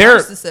makes them a Their,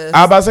 narcissist.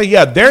 I'm about to say,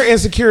 yeah, their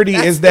insecurity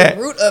That's is the that.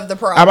 root of the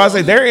problem. I'm about to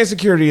say their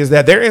insecurity is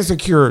that they're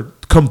insecure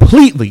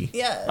completely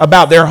Yeah.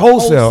 about their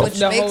whole self. Which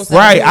The makes whole them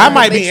Right, who- I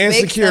might be which makes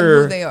them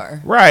insecure. who they are.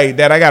 Right,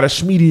 that I got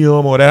a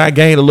medium or that I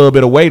gained a little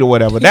bit of weight or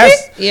whatever.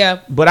 That's Yeah.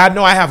 But I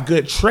know I have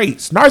good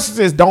traits.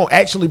 Narcissists don't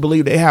actually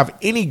believe they have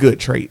any good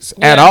traits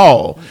at Yeah.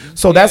 all.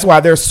 So that's why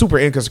they're super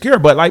insecure.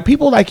 But like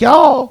people like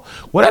y'all,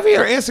 whatever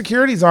your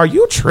insecurities are,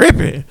 you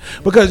tripping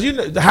because you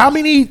know how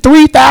many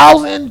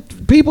 3,000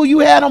 people you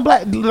had on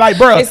Black. Like,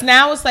 bro, It's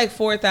like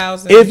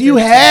 4,000. if you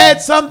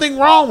had something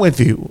wrong with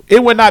you,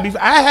 it would not be.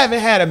 I haven't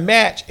had a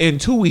match in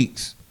 2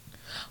 weeks.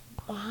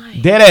 Why?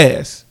 Dead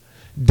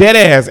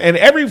ass. And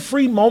every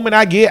free moment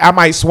I get, I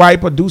might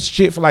swipe or do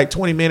shit for like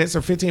 20 minutes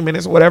or 15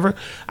 minutes or whatever.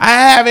 I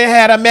haven't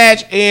had a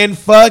match in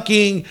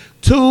fucking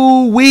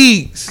 2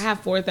 weeks. I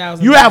have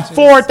 4,000. You have matches.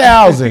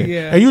 4,000.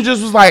 Yeah. And you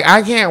just was like,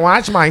 I can't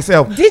watch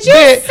myself. Did you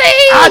Bitch,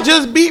 see? I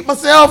just beat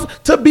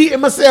myself to beating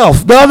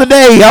myself the other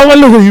day. I was like,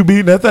 look at you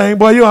beating that thing,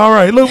 boy. You all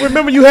right. Look,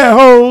 remember you had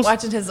hoes.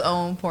 Watching his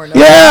own porno.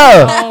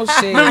 Yeah. Oh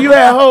Remember shit. you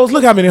had hoes.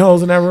 Look how many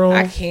hoes in that room.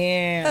 I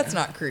can't. That's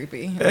not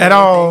creepy. At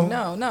all.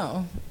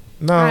 No.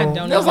 No, I don't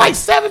know. there's like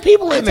 7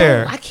 people in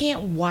there. I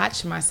can't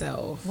watch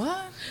myself.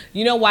 What?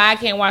 You know why I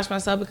can't watch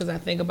myself? Because I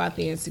think about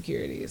the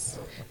insecurities.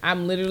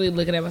 I'm literally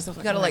looking at myself.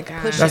 You gotta oh my like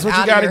God. push That's it what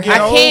you out gotta of your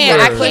get head.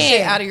 over. I Push it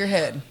can't. out of your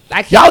head.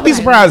 I can't. Y'all be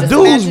surprised. Just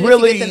Dudes imagine if you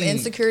really. get them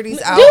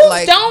insecurities out. Dudes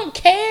Like don't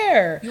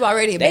care. you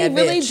already a They bad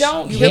really bitch.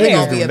 don't You care. really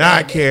gonna Niggas be do a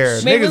not bad care.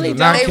 bitch. They Niggas really do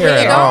not They care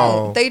really at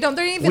all. don't. They don't.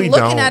 They're not even We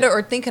looking don't. at it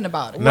or thinking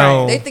about it.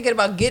 No. They thinking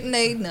about getting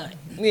a nut.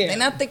 Yeah. They're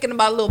not thinking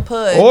about a little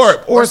pudge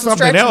Or some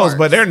something stretch else, marks.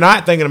 but they're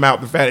not thinking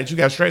about the fact that you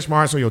got stretch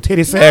marks or your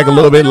titty sag a No,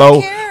 little bit they don't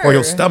low care. or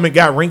your stomach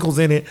got wrinkles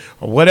in it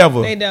or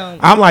whatever. They don't.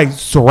 I'm like,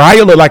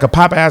 Soraya look like a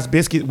Popeyes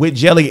biscuit with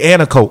jelly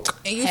and a Coke.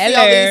 And you see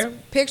all Hello. these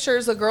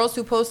pictures of girls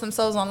who post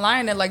themselves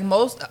online, and like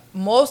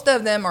most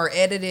of them are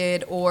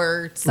edited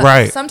or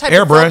Right. some type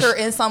Airbrush. of filter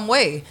in some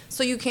way.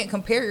 So you can't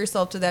compare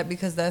yourself to that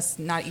because that's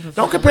not even. Don't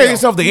fucking compare real.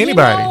 yourself to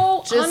anybody. You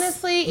know, Just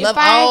honestly, love if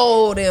I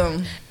all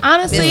them.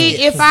 honestly,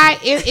 biscuits.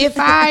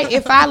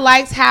 if I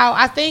liked how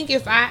I think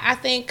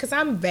because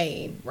I'm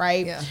vain,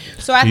 right? Yeah.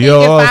 So I think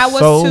You're if I was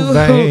so to,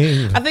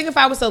 vain. I think if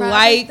I was to I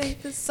like.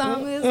 think this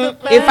song is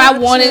If I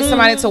about wanted you.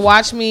 somebody to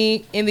watch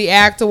me in the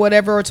act or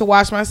whatever, or to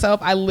watch myself,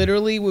 I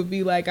literally would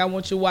be like, I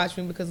want you to watch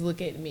me because look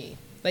at me.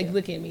 Like,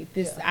 look at me.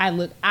 This I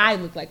look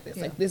like this.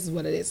 Yeah. Like, this is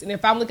what it is. And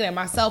if I'm looking at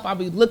myself, I'll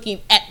be looking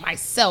at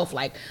myself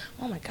like,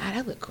 oh my God,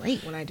 I look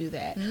great when I do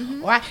that.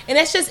 And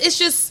it's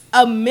just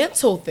a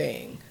mental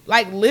thing.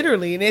 Like,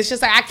 literally. And it's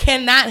just like, I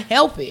cannot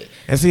help it.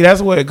 And see,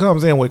 that's where it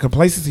comes in with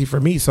complacency for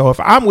me. So if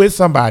I'm with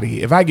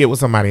somebody, if I get with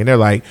somebody and they're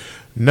like,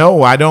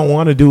 no, I don't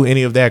want to do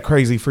any of that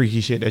crazy freaky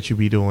shit that you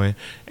be doing,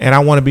 and I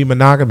want to be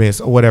monogamous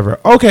or whatever.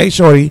 Okay,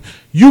 shorty,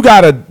 you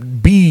gotta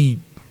be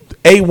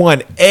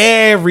A1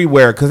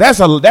 everywhere, because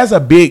that's a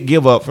big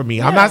give up for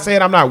me. I'm not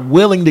saying I'm not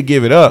willing to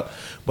give it up,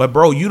 but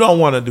bro, you don't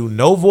want to do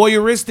no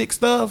voyeuristic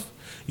stuff.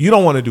 You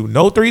don't want to do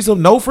no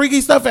threesome, no freaky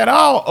stuff at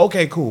all.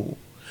 Okay, cool.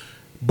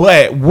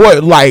 But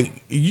what,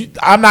 like,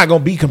 I'm not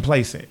gonna be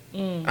complacent.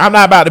 I'm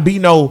not about to be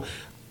no.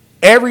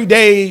 Every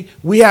day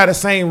we had the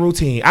same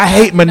routine. I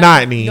hate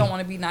monotony. You don't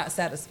want to be not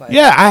satisfied.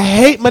 Yeah, I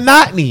hate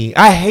monotony.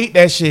 I hate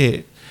that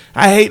shit.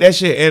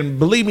 And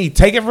believe me,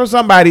 take it from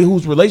somebody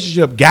whose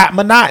relationship got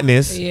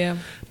monotonous. Yeah.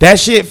 That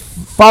shit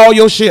fall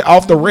your shit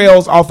off the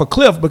rails, off a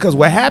cliff. Because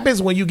what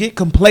happens when you get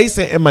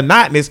complacent and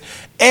monotonous,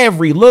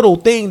 every little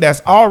thing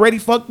that's already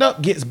fucked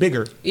up gets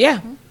bigger.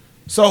 Yeah.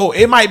 So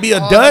it might be a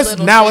All the dust.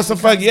 little Now shit it's a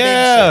becomes fuck. big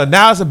Yeah. shit.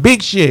 Now it's a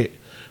big shit.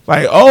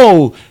 Like,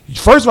 oh,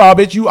 first of all,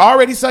 bitch, you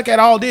already suck at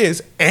all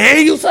this, and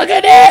you suck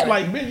at that.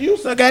 Like, bitch, you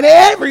suck at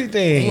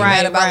everything. I'm Right,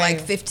 mad about right.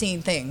 like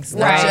 15 things,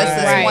 not Right, just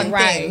this right, one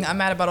right. thing. I'm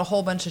mad about a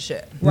whole bunch of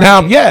shit,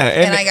 Now, yeah,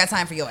 and I ain't got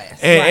time for your ass.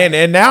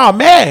 and now I'm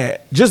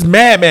mad, just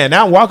mad.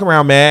 Now I'm walking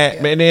around mad,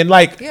 Yeah. and then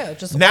like Yeah,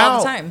 just now, all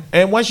the time.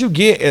 And once you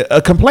get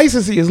a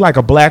complacency is like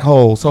a black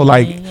hole. So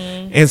like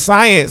in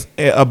science,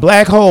 a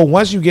black hole.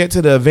 Once you get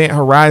to the event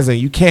horizon,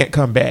 you can't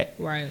come back.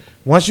 Right.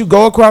 Once you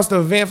go across the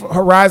event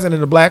horizon in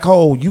the black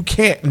hole,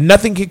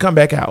 nothing can come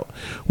back out.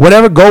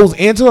 Whatever goes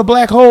into a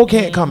black hole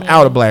can't come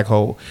out of black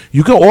hole.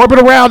 You can orbit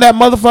around that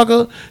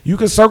motherfucker. You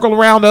can circle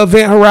around the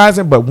event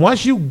horizon, but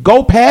once you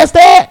go past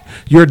that,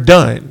 you're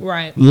done.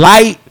 Right.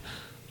 Light,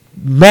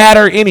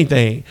 matter,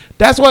 anything.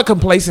 That's what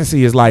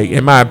complacency is like,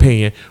 in my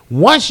opinion.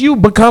 Once you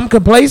become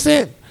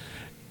complacent,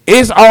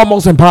 it's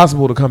almost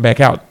impossible to come back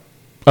out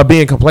of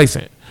being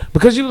complacent.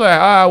 Because you're like,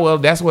 well,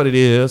 that's what it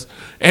is.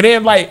 And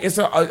then, like, it's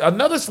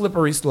another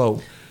slippery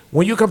slope.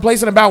 When you're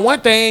complacent about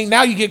one thing,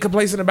 now you get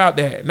complacent about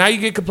that. Now you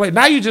get complacent.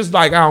 Now you just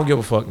like, I don't give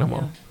a fuck no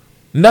more.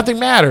 Nothing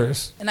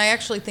matters. And I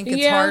actually think it's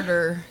Yeah.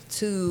 harder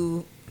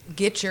to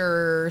get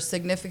your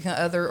significant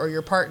other or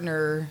your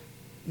partner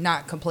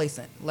not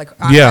complacent. Like,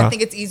 Yeah. I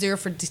think it's easier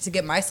to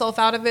get myself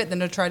out of it than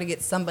to try to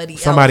get somebody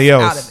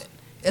else out of it.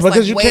 It's because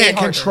like you way can't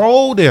harder.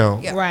 control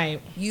them. Yeah.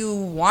 Right. You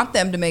want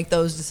them to make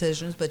those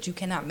decisions, but you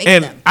cannot make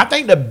And them. I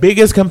think the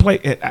biggest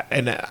complaint,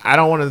 and I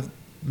don't want to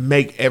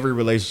make every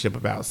relationship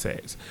about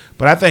sex,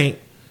 but I think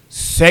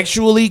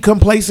sexually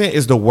complacent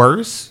is the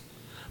worst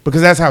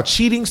because that's how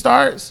cheating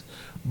starts.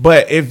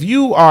 But if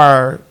you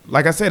are,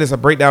 like I said, it's a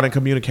breakdown in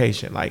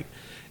communication. Like,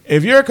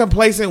 if you're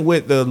complacent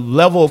with the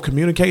level of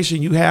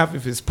communication you have,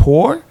 if it's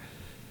poor,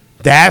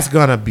 that's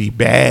gonna be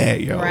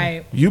bad, yo.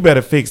 Right. You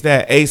better fix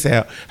that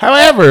ASAP.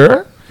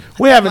 However,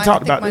 we haven't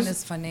talked about mine this.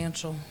 is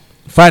financial.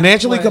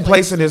 Financially Right.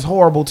 complacent is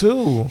horrible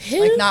too.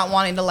 Like not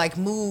wanting to like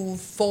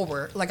move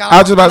forward. Like I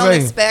was just I about don't to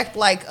say. expect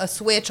like a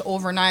switch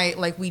overnight.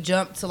 Like we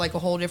jump to like a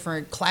whole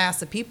different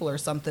class of people or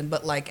something.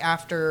 But like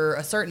after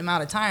a certain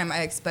amount of time, I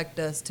expect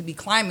us to be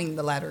climbing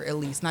the ladder at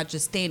least, not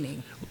just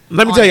standing.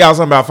 Let me on tell it. y'all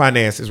something about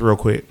finances real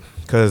quick,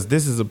 because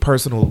this is a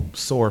personal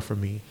sore for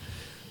me.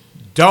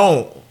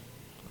 Don't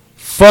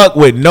fuck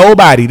with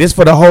nobody. This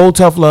for the whole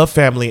Tough Love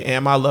family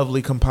and my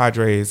lovely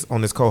compadres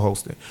on this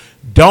co-hosting.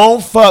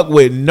 Don't fuck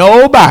with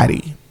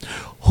nobody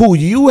who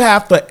you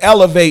have to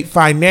elevate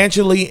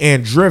financially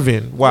and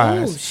driven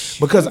wise.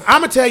 Because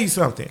I'm gonna tell you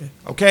something,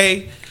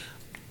 okay?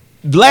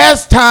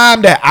 Last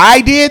time that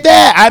I did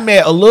that, I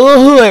met a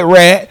little hood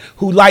rat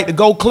who liked to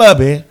go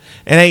clubbing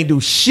and ain't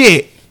do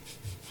shit.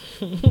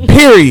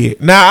 Period.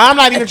 Now, I'm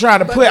not even trying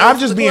to put, I'm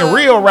just being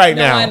real right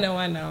now.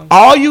 I know.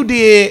 All you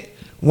did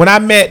when I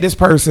met this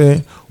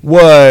person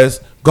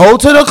was go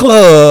to the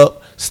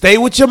club, stay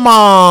with your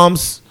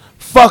moms,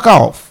 fuck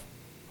off.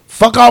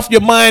 Fuck off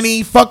your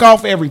money, fuck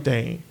off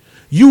everything.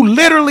 You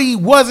literally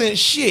wasn't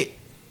shit.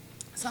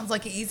 Sounds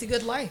like an easy,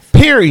 good life.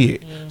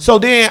 Period. So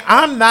then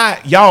I'm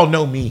not, y'all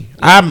know me.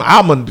 I'm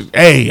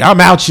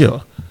out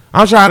here.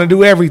 I'm trying to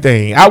do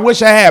everything. I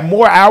wish I had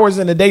more hours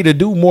in the day to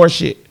do more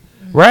shit.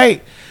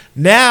 Right?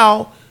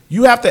 Now,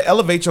 you have to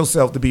elevate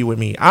yourself to be with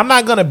me. I'm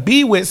not going to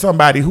be with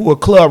somebody who a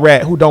club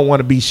rat who don't want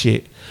to be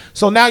shit.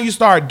 So now you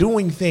start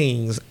doing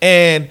things.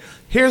 And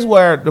here's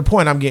where the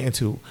point I'm getting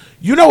to.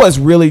 You know what's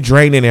really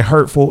draining and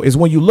hurtful is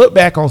when you look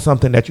back on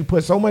something that you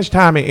put so much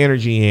time and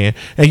energy in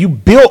and you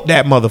built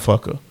that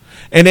motherfucker.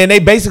 And then they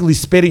basically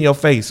spit in your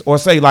face or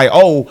say like,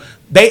 oh,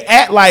 they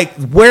act like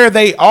where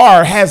they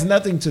are has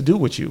nothing to do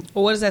with you.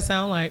 Well, what does that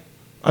sound like?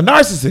 A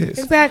narcissist.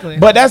 Exactly.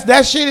 But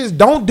that shit is,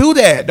 don't do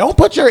that. Don't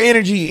put your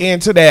energy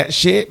into that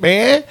shit,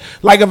 man.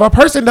 Like if a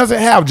person doesn't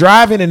have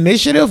drive and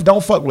initiative,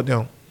 don't fuck with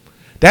them.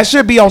 That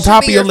should be on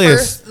top of your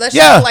list. That should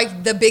be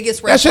like the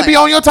biggest red That should be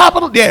on your top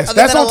of the yes.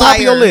 That's on top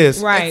of your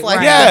list. Right.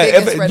 Like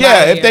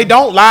Yeah. If they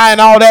don't lie and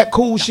all that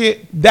cool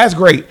shit, that's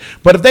great.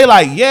 But if they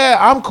like, yeah,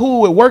 I'm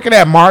cool with working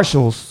at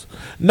Marshall's.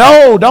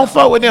 No, don't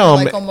fuck with them.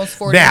 Like almost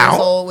 40 years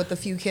old with a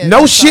few kids.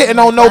 No shitting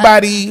on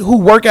nobody who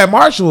work at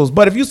Marshall's.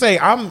 But if you say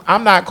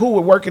I'm not cool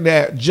with working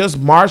at just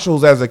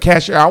Marshall's as a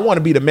cashier, I want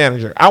to be the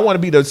manager. I want to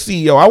be the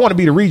CEO. I want to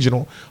be the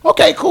regional.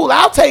 Okay, cool.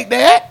 I'll take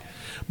that.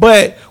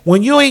 But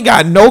when you ain't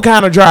got no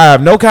kind of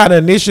drive, no kind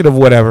of initiative,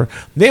 whatever,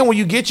 then when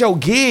you get your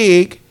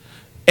gig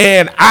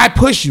and I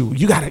push you,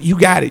 you got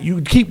it.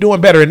 You keep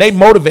doing better and they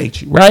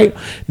motivate you, right?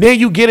 Then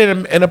you get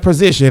in a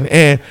position.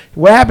 And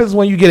what happens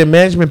when you get in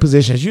management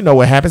positions? You know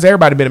what happens.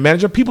 Everybody been a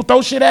manager. People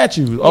throw shit at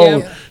you. Oh,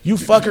 you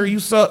fucker, you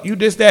suck, you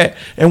this, that.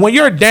 And when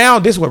you're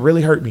down, this is what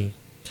really hurt me.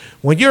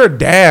 When you're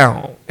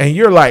down and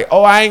you're like,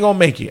 oh, I ain't gonna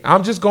make it.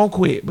 I'm just gonna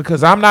quit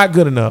because I'm not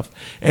good enough.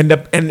 And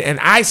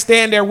I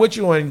stand there with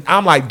you and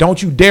I'm like,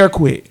 don't you dare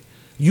quit.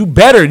 You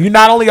better. You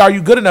not only are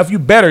you good enough, you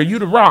better. You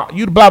the rock.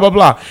 You the blah, blah,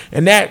 blah.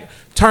 And that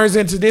turns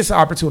into this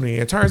opportunity.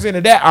 It turns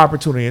into that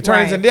opportunity. It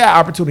turns into that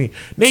opportunity.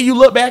 Then you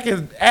look back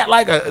and act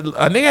like a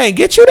nigga ain't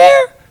get you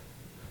there.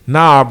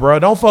 Nah, bro.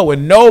 Don't fuck with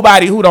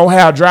nobody who don't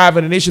have drive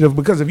and initiative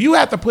because if you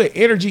have to put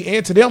energy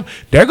into them,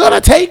 they're gonna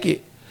take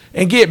it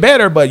and get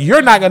better, but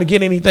you're not gonna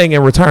get anything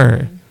in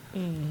return.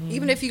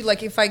 Even if you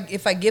like, if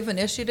I give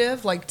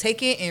initiative, like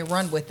take it and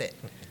run with it.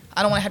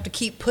 I don't want to have to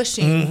keep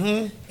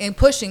pushing and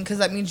pushing because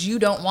that means you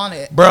don't want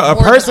it. Bro, a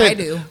person, I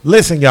do.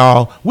 Listen,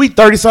 y'all, we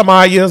 30-some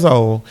odd years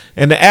old,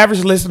 and the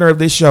average listener of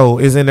this show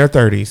is in their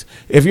 30s.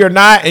 If you're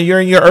not and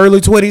you're in your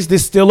early 20s,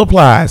 this still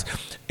applies.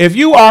 If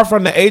you are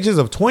from the ages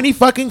of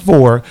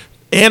 24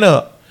 and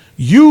up,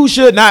 you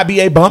should not be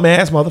a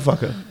bum-ass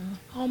motherfucker.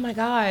 Oh my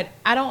God,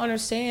 I don't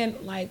understand.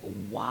 Like,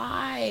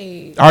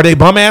 why are they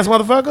bum ass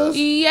motherfuckers?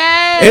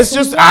 Yes, it's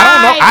just why? I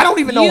don't know. I don't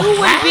even know. You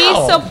would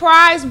be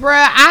surprised, bruh.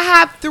 I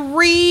have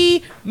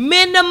 3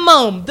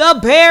 minimum, the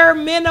bare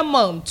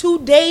minimum to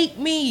date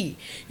me.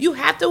 You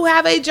have to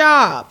have a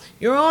job,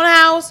 your own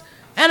house,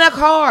 and a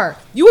car.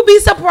 You would be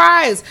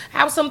surprised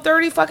how some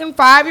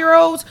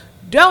 5-year-olds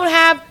don't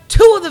have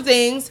 2 of the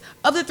things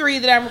of the 3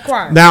 that I'm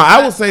requiring. Now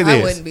I will say this.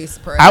 I wouldn't be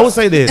surprised. I will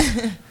say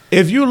this.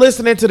 If you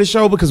listening to the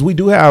show, because we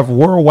do have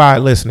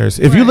worldwide listeners,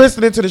 if you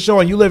listening to the show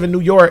and you live in New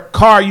York,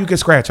 car you can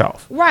scratch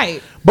off.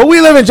 Right. But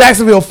we live in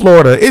Jacksonville,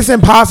 Florida. It's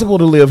impossible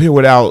to live here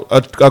without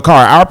a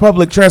car. Our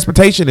public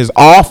transportation is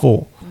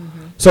awful.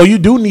 So you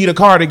do need a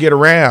car to get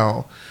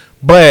around.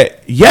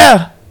 But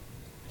yeah.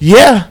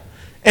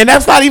 And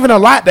that's not even a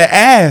lot to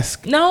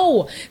ask.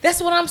 No,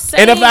 that's what I'm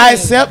saying. And if I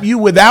accept you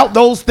without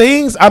those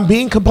things, I'm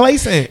being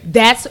complacent.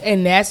 That's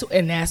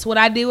what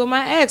I did with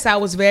my ex. I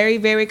was very,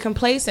 very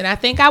complacent. I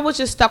think I was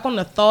just stuck on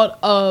the thought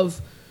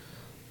of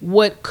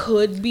what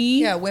could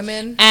be. Yeah,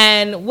 women.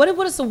 And what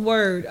is the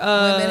word?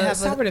 Women have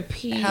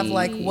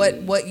like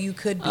what you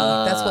could be.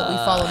 That's what we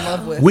fall in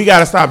love with. We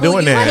got to stop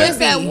doing that. What is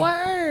that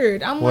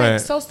word? I'm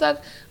like so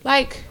stuck.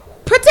 Like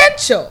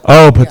potential.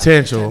 Oh,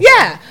 potential.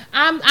 Yeah.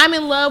 I'm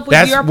in love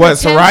with your potential.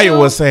 That's what Soraya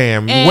was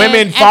saying.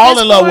 Women fall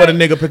in love with a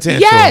nigga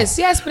potential. Yes.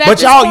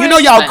 But y'all, you know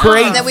y'all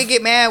crazy. And then we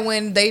get mad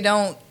when they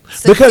don't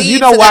because you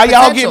know why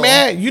y'all get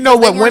mad? You know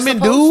what women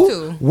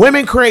do?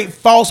 Women create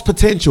false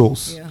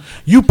potentials. Yeah.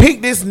 You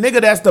pick this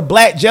nigga that's the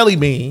black jelly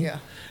bean. Yeah.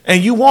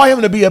 And you want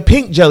him to be a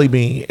pink jelly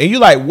bean. And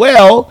you're like,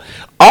 well,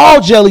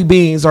 all jelly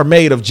beans are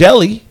made of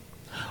jelly.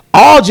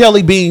 All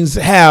jelly beans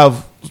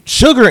have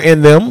sugar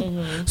in them.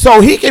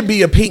 So he can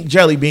be a pink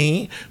jelly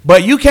bean,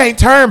 but you can't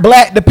turn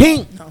black to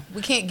pink. No,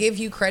 we can't give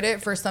you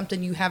credit for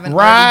something you haven't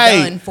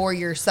already done for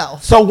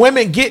yourself. So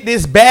women get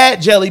this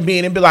bad jelly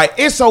bean and be like,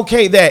 it's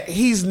okay that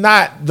he's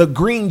not the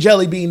green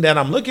jelly bean that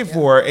I'm looking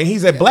for, and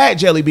he's a black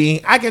jelly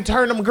bean. I can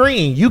turn him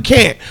green. You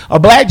can't. A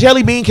black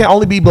jelly bean can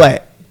only be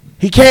black.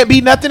 He can't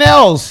be nothing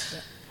else.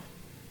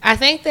 I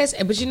think that's,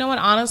 but you know what?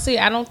 Honestly,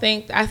 I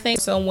think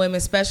some women,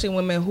 especially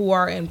women who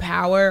are in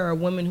power or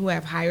women who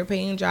have higher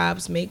paying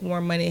jobs, make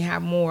more money,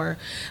 have more,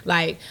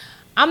 like,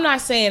 I'm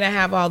not saying I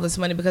have all this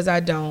money because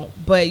I don't,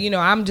 but you know,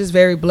 I'm just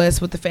very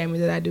blessed with the family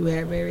that I do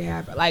have. Very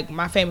happy. Like,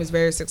 my family is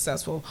very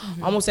successful.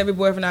 Almost every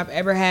boyfriend I've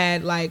ever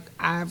had, like,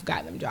 I've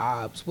gotten them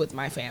jobs with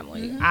my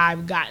family.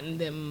 I've gotten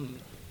them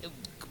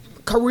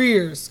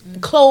careers,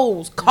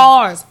 clothes,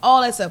 cars,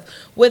 all that stuff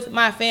with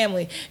my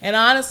family. And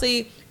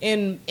honestly,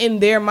 in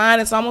their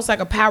mind, it's almost like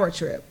a power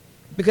trip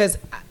because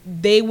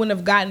they wouldn't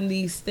have gotten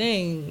these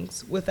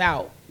things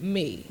without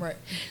me. Right.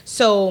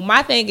 So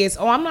my thing is,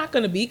 I'm not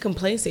going to be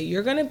complacent.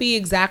 You're going to be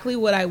exactly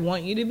what I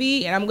want you to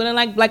be, and I'm going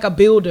to like a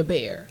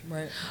Build-A-Bear.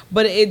 Right.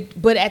 But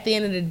at the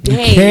end of the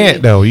day, You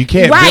can't though. You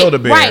can't build a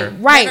bear.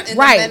 Right. And the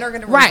men are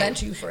going to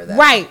resent you for that.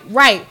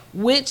 Right.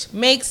 Which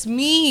makes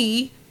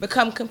me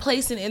become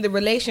complacent in the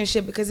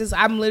relationship because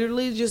I'm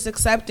literally just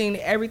accepting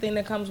everything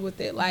that comes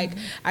with it. Like,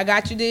 I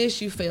got you this,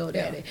 you failed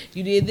at it.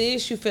 You did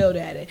this, you failed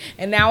at it.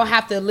 And now I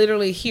have to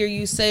literally hear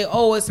you say,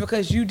 oh, it's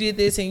because you did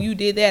this and you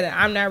did that and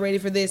I'm not ready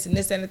for this and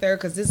this and the third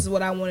because this is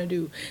what I want to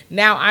do.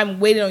 Now I'm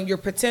waiting on your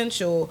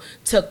potential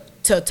to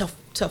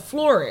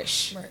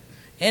flourish. Right.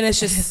 And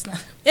it's just, It's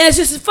not. and it's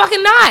just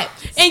fucking not.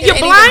 And you're It ain't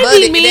even blinding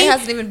budded. me. It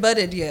hasn't even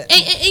budded yet.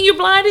 And you're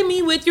blinding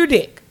me with your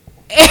dick.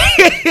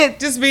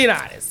 Just being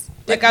honest.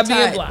 Like, I'm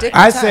being blind. Dick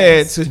I and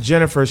said ties. to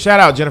Jennifer, shout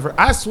out Jennifer.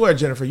 I swear,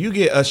 Jennifer, you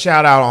get a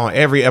shout out on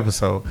every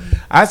episode.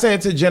 I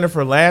said to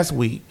Jennifer last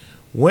week,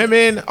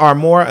 women are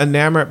more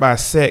enamored by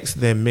sex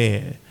than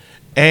men.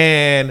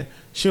 And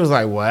she was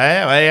like, what?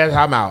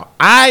 I'm out.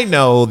 I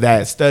know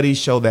that studies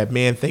show that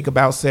men think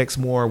about sex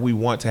more. We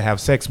want to have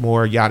sex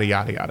more, yada,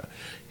 yada, yada.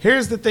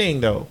 Here's the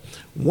thing, though.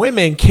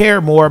 Women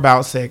care more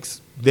about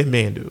sex than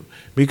men do.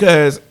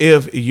 Because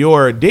if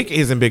your dick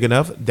isn't big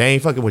enough, they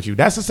ain't fucking with you.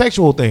 That's a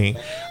sexual thing.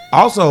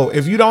 Also,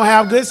 if you don't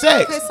have good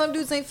sex. Okay, some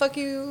dudes ain't fuck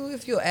you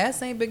if your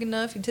ass ain't big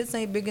enough, your tits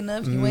ain't big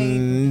enough, you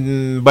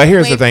ain't. But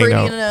here's you the ain't thing,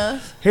 pretty though.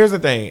 enough. Here's the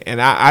thing, and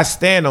I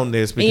stand on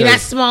this And you're not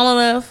because small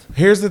enough.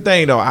 here's the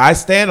thing, though. I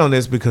stand on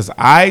this because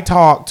I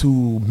talk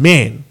to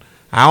men.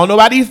 I don't know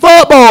about these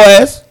fuck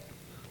boys.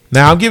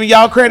 Now I'm giving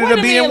y'all credit What of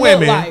do being men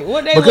women. look like?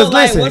 What they because look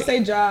like? listen, What's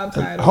their job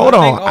title? hold I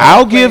on. think all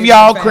I'll plays give a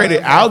y'all factor.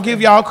 credit. I'll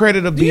give y'all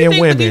credit of Do you being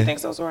think, women. do you think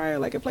so, Soraya?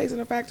 Like, it plays in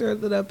a factor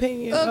of the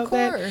opinion Of of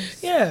that?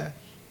 course. Yeah.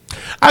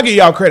 I'll give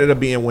y'all credit of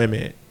being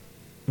women.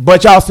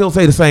 But y'all still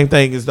say the same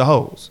thing as the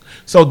hoes.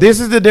 So this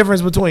is the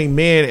difference between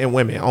men and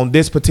women on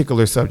this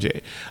particular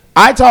subject.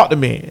 I talk to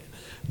men.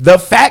 The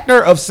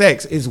factor of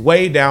sex is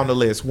way down the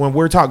list when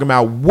we're talking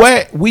about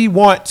what we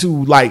want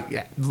to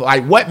like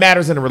what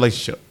matters in a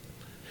relationship.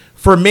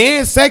 For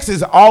men, sex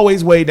is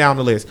always way down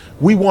the list.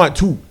 We want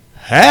to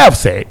have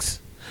sex,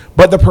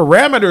 but the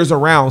parameters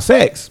around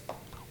sex,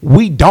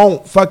 we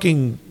don't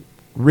fucking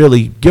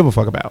really give a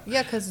fuck about.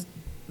 Yeah, because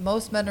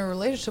most men in a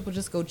relationship will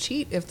just go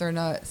cheat if they're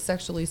not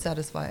sexually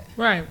satisfied.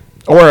 Right.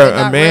 Or They're a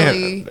not man,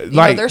 really, you know,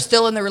 like they're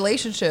still in the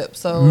relationship.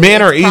 So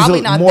men are it's probably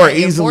easily not more that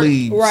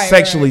easily important. Right,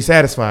 sexually right.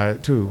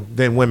 satisfied too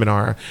than women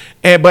are.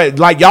 And but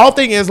like y'all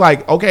thing is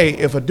like, okay,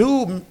 if a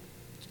dude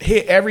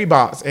hit every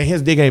box and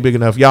his dick ain't big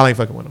enough, y'all ain't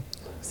fucking with him.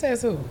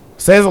 Says who?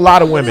 Says a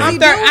lot of women. What is I'm he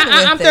 30.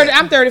 doing I'm with 30. it?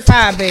 I'm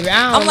 35, baby.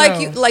 I don't I'm like, know.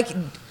 you, like,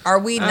 are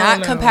we I not don't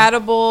know.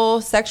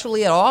 compatible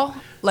sexually at all?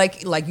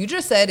 Like you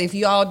just said, if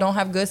y'all don't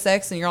have good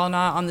sex and you're all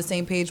not on the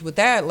same page with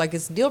that, like,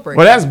 it's a deal breaker.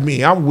 Well, that's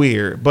me. I'm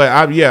weird,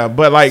 but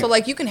but like so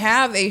like you can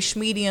have a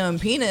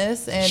schmedium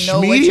penis and know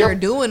what Schmedium? you're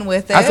doing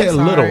with it. I said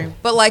Sorry. little.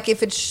 But like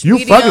if it's You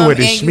schmedium fucking with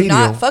it, and you're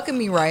not schmedium. fucking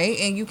me right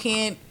and you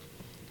can't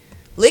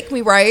lick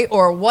me right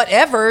or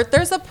whatever,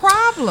 there's a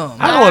problem.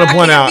 I want to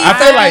point out. Be I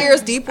feel 30 like.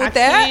 years deep with I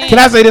that. can't. Can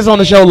I say this on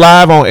the show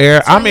live on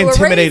air? I'm you were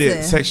intimidated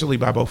raising. sexually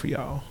by both of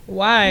y'all.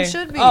 Why? You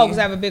should be. Oh, because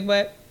I have a big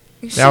butt.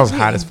 You That was should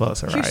hot be. as fuck,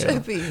 You Soraya.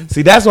 should be.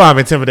 See, that's why I'm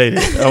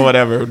intimidated or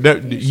whatever.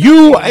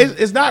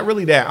 It's not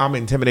really that I'm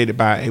intimidated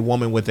by a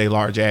woman with a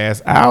large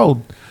ass.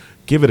 I'll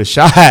give it a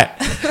shot.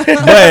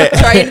 But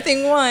Try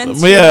anything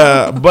once.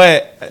 yeah,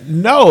 but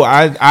no,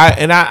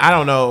 I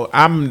don't know.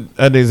 I'm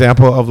an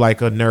example of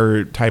like a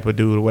nerd type of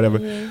dude or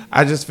whatever.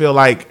 I just feel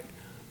like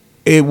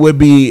it would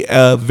be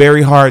a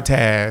very hard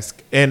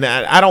task, and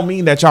I don't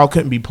mean that y'all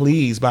couldn't be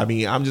pleased by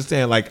me. I'm just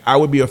saying like I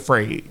would be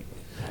afraid.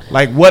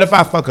 Like, what if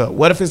I fuck up?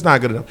 What if it's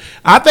not good enough?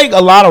 I think a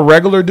lot of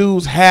regular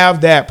dudes have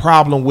that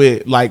problem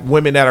with, like,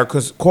 women that are,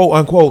 quote,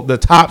 unquote, the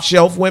top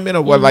shelf women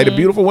or what, like the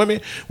beautiful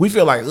women. We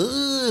feel like,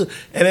 ugh.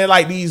 And then,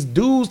 like, these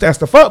dudes that's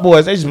the fuck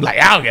boys, they just be like,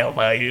 I don't give a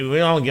fuck you. We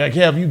don't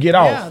care if you get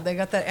Yeah, off. they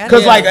got that attitude.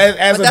 Because, like,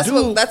 as But a that's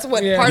dude.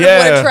 what part of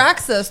Yeah. what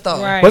attracts us,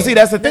 though. Right. But see,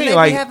 that's the Then thing. they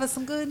Like, be having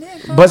some good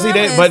neck. but see,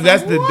 but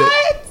that's the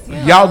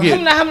y'all get.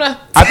 I'm not.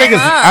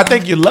 I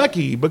think you're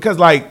lucky because,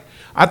 like,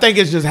 I think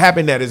it's just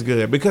happened that it's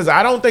good because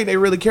I don't think they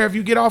really care if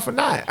you get off or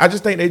not. I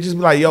just think they just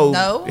be like, yo,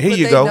 No, here but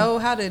you they go. know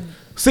how to.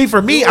 See,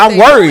 for me, do what I'm they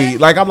worried. doing.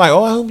 Like, I'm like,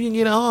 oh, I hope you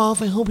get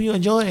off and hope you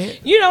enjoy it.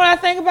 You know what I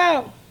think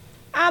about?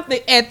 I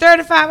think at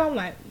 35, I'm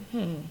like,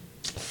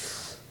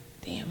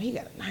 damn, he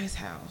got a nice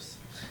house,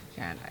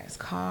 got a nice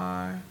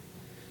car,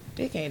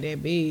 dick ain't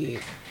that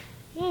big.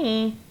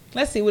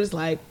 Let's see what it's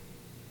like.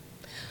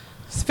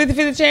 It's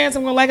 50-50 chance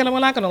I'm gonna like it. I'm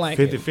not gonna like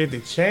it.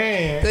 50-50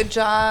 chance. Good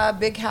job,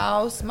 big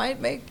house might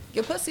make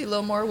your pussy a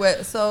little more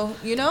wet. So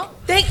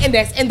And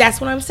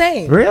that's what I'm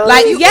saying. Really?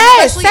 Like,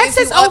 yes, especially sex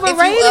if is you up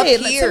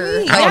overrated. here,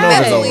 To me, I don't know if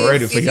it's yes.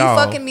 overrated for if y'all.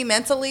 you fucking me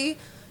mentally,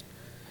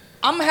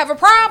 I'm gonna have a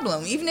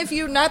problem. Even if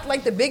you're not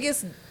like the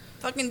biggest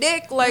fucking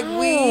dick, like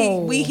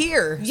we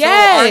here.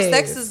 Yes. So our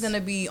sex is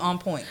gonna be on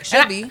point.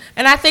 Should be.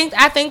 And I think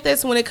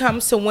that's when it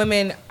comes to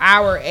women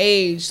our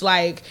age,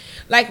 like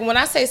when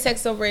I say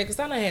sex overrated, because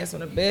I done had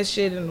some of the best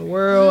shit in the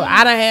world.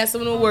 I done had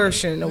some of the worst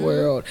shit in the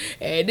world.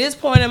 At this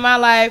point in my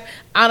life,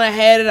 I done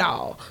had it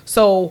all.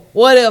 So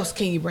what else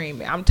can you bring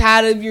me? I'm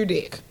tired of your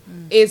dick.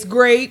 It's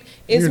great.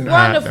 It's You're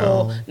not,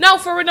 wonderful. though.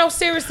 No, no,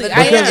 seriously. But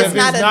I Because am. if it's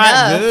not not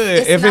enough. good,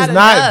 It's if not it's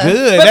not enough.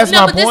 good, But that's no,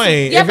 my but this is-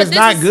 point. yeah, If but it's this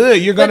not is-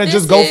 good, you're but gonna this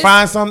just go is-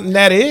 find something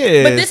that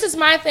is. But this is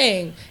my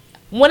thing.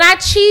 When I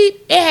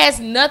cheat, it has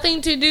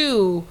nothing to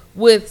do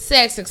with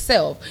sex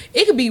itself.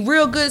 It could be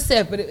real good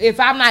sex, but if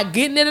I'm not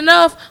getting it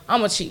enough, I'm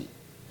gonna cheat.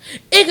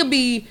 It could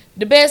be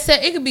the best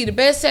sex. It could be the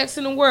best sex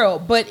in the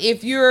world, but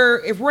if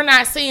we're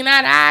not seeing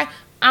eye to eye,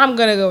 I'm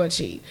gonna go and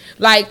cheat.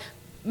 Like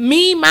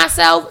me,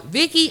 myself,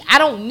 Vicky, I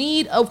don't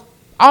need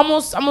I'm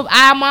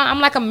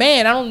like a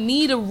man. I don't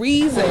need a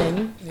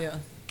reason Yeah.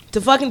 to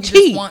fucking You just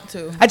cheat. want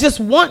to. I just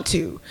want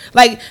to.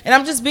 Like, and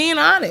I'm just being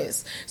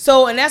honest.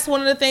 So, and that's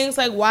one of the things,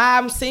 like, why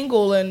I'm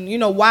single and,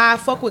 why I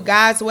fuck with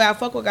guys the way I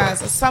fuck with guys.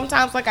 So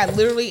sometimes, like, I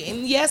literally,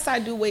 and yes, I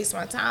do waste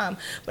my time,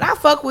 but I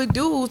fuck with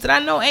dudes that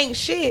I know ain't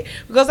shit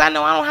because I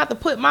know I don't have to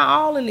put my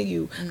all into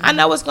you. I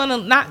know it's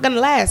not gonna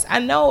last. I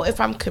know if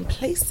I'm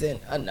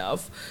complacent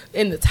enough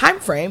in the time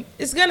frame,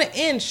 it's gonna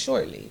end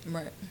shortly.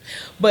 Right.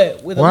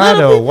 But with Why a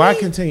little though? bit, Why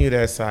continue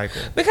that cycle?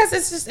 because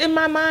it's just in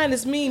my mind.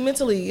 It's me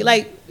mentally.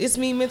 Like, it's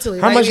me mentally.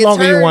 How Like, much it's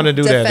longer you her want to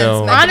do that defense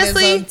though? mechanism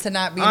Honestly, to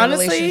not be in a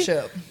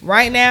relationship.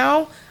 right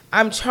now,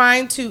 I'm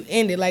trying to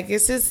end it. Like,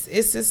 it's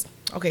this.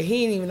 Okay,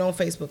 he ain't even on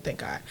Facebook, thank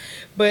God.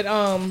 But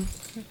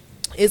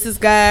it's this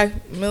guy,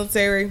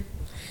 military,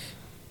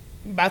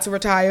 about to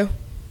retire.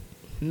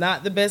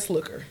 Not the best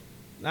looker.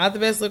 Not the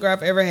best looker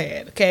I've ever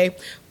had. Okay,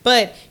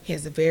 but he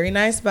has a very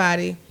nice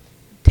body,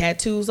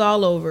 tattoos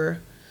all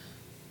over.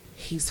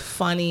 He's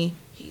funny.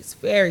 He's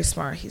very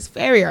smart. He's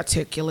very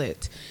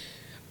articulate.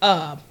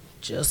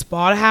 Just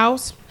bought a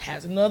house,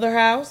 has another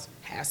house,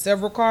 has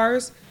several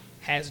cars,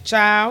 has a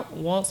child,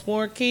 wants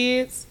more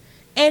kids,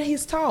 and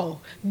he's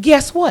tall.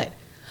 Guess what?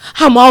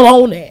 I'm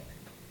all on it.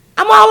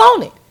 I'm all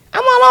on it.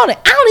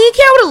 I don't even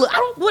care what it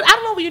looks. I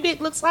don't know what your dick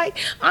looks like.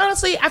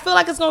 Honestly, I feel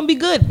like it's gonna be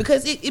good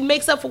because it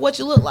makes up for what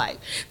you look like.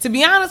 To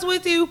be honest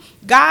with you,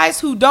 guys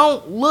who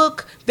don't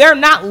look, they're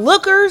not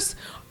lookers,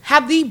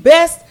 have the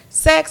best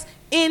sex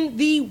in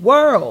the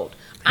world.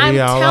 I'm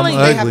Yeah, telling you,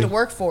 They ugly. have to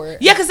work for it.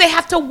 yeah, because they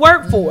have to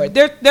work for it.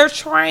 They're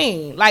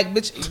trained. Like,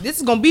 bitch, this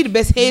is gonna be the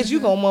best heads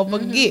you gonna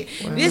motherfucking get.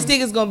 This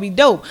dick is gonna be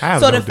dope. I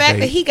have So no the fact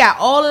debate. that he got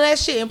all of that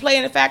shit and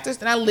playing the factors,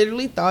 and I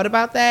literally thought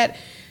about that.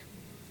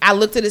 I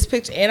looked at his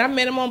picture, and I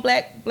met him on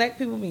Black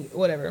People Meet,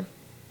 whatever.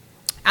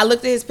 I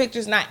looked at his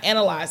pictures and I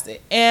analyzed it,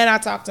 and I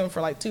talked to him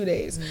for like 2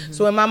 days.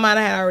 So in my mind,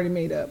 I had already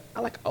made up.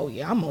 I'm like, oh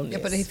yeah, I'm on this.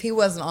 Yeah, but if he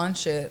wasn't on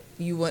shit,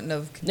 you wouldn't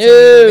have continued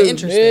to be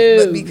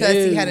interested. But because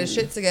he had his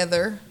shit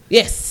together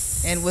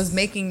yes, and was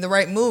making the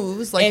right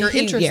moves, like and you're he-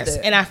 interested. Yes,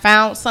 and I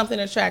found something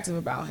attractive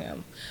about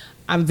him.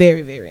 I'm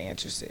very, very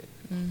interested.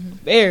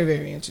 Very,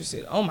 very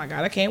interested. Oh my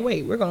god, I can't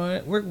wait. We're going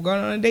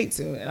on a date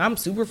soon, and I'm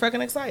super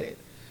fucking excited.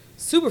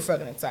 Super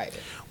fucking excited.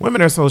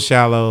 Women are so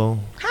shallow.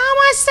 How am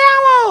I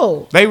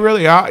shallow? They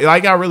really are.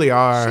 Like, I really She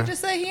are.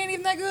 just said he ain't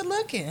even that good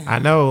looking. I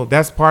know.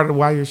 That's part of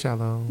why you're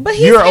shallow. But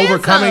he's you're handsome.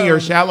 overcoming your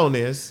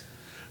shallowness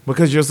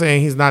because you're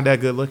saying he's not that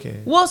good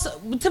looking. Well, so,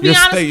 to be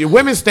honest,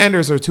 Women's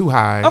standards are too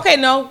high. okay,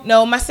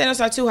 no, my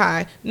standards are too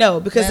high. No,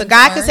 because a Men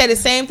guy are. could say the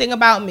same thing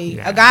about me.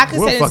 Yeah, A guy could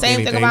we'll say the fuck same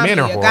thing anything. about Men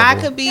me. are A guy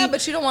horrible. could be Yeah,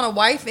 but you don't want to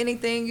wife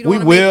anything. You We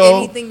don't want to will.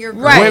 make anything your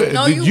girl. Right.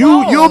 No, you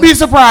won't. You'll be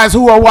surprised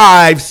who are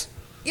wives.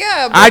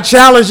 Yeah, but I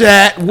challenge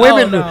that.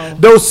 Women, no.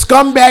 those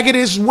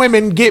scumbaggedish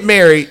women get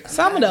married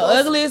some of the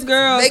ugliest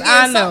girls they get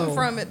I know. something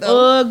from it,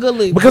 though.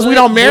 Ugly. because we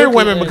don't marry wicked.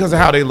 women because of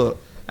how they look.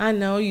 I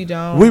know you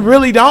don't. We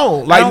really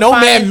don't. Like, don't no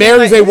find man anything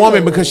marries like a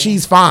woman you. because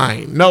she's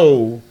fine.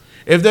 No.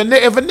 If a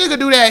nigga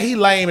do that, he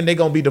lame and they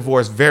gonna be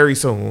divorced very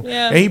soon.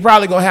 Yeah. And he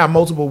probably gonna have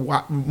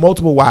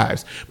multiple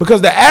wives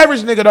because the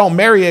average nigga don't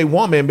marry a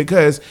woman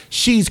because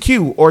she's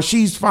cute or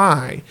she's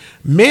fine.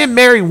 Men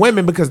marry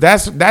women because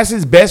that's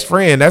his best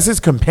friend. That's his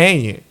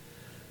companion.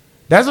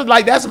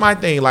 That's my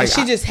thing. Like,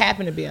 she just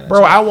happened to be on a bro,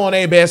 track. I want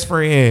a best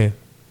friend.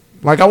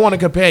 Like, I want a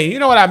companion. You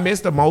know what I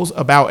miss the most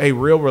about a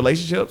real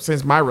relationship?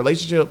 Since my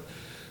relationship,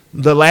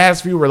 the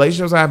last few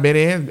relationships I've been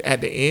in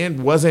at the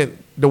end wasn't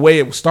the way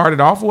it started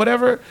off or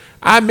whatever.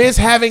 I miss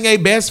having a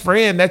best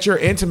friend that you're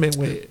intimate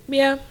with.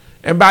 Yeah.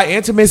 And by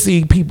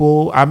intimacy,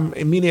 people, I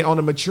mean it on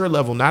a mature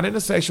level, not in a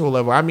sexual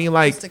level. I mean,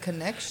 like, it's a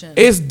connection.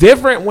 it's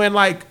different when,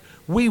 like,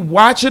 we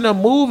watching a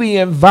movie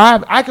and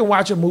vibe. I can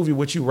watch a movie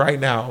with you right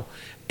now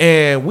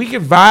and we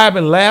can vibe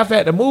and laugh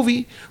at the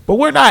movie, but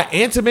we're not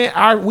intimate.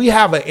 We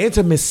have an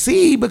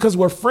intimacy because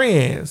we're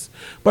friends,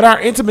 but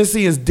our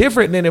intimacy is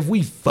different than if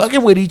we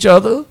fucking with each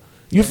other.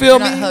 You feel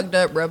me? Not hugged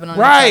up, rubbing on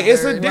right. each other.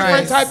 It's a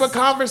different type of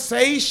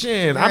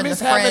conversation. I miss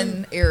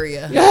having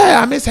area.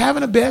 Yeah, I miss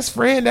having a best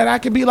friend that I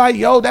can be like,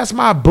 yo, that's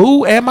my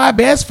boo and my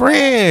best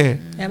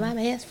friend. And my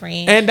best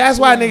friend. And that's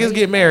why niggas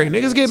get married.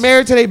 Niggas get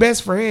married to their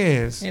best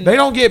friends. They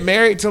don't get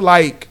married to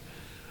like,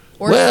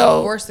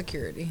 or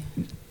security.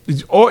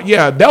 Or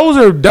yeah, those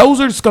are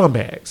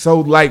scumbags.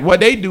 So like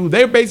what they do,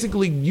 they're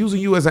basically using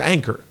you as an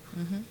anchor.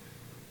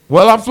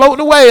 Well, I'm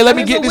floating away. Let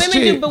me get this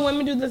shit. But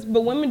women do this.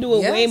 But women do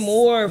it way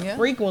more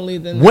frequently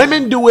than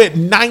women do it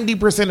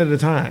 90% of the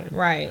time.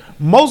 Right.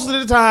 Most of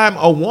the time,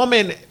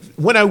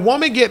 when a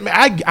woman get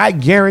married, I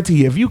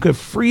guarantee if you could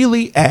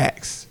freely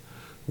ask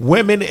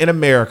women in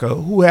America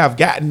who have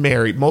gotten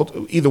married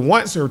either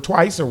once or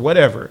twice or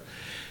whatever,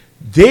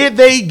 did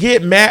they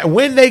get mad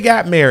when they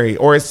got married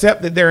or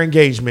accepted their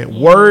engagement?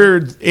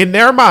 Words in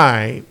their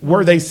mind,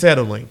 were they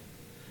settling?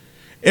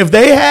 If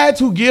they had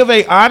to give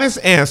a honest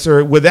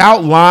answer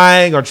without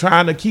lying or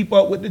trying to keep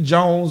up with the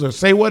Jones or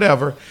say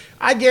whatever,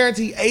 I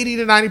guarantee 80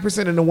 to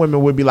 90% of the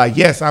women would be like,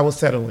 yes, I was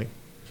settling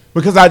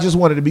because I just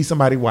wanted to be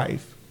somebody's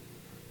wife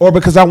or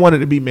because I wanted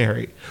to be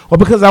married or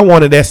because I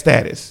wanted that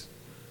status.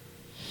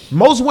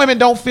 Most women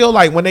don't feel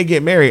like when they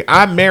get married,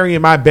 I'm marrying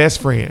my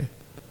best friend.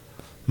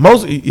 I'm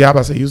about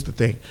to say, use the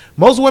thing.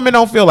 Most women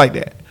don't feel like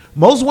that.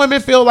 Most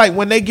women feel like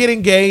when they get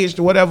engaged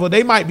or whatever,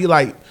 they might be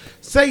like,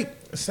 say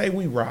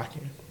we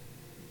rocking.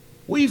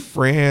 We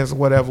friends or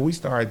whatever. We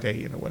start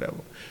dating or whatever.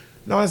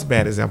 No, that's a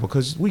bad example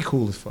because we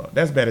cool as fuck.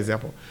 That's a bad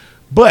example.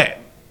 But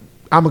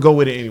I'm going to go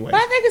with it anyway.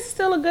 But I think it's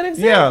still a good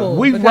example. Yeah,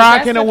 we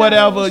rocking or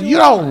whatever. You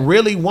don't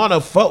really want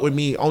to fuck with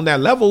me on that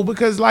level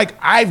because, like,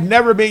 I've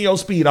never been your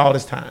speed all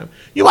this time.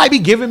 You might be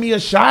giving me a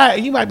shot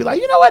and you might be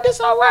like, you know what, this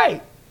all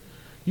right.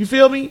 You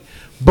feel me?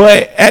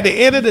 But at the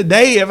end of the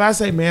day, if I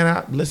say, man,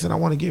 I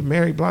want to get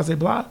married, blah, blah,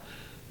 blah,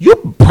 you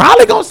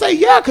probably going to say,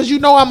 yeah, because you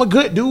know I'm a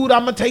good dude.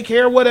 I'm going to take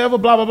care of whatever,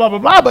 blah, blah, blah, blah,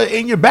 blah. But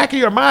in your back of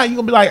your mind, you're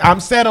going to be like, I'm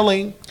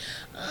settling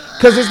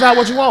because it's not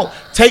what you want.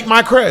 Take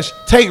my crush.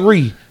 Take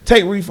Ree.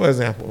 Take Ree, for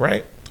example,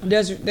 right?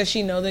 Does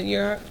she know that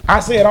you're? I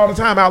say it all the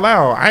time out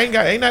loud. Ain't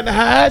nothing to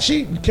hide.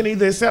 She can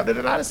either accept it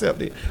or not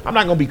accept it. I'm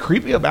not gonna be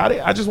creepy about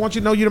it. I just want you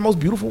to know you're the most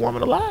beautiful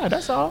woman alive.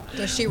 That's all.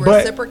 Does she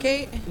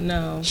reciprocate?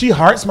 No. She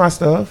hearts my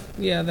stuff.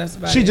 Yeah, that's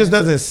about She it. just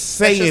doesn't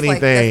say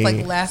anything.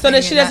 Like laughing so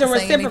that she doesn't and not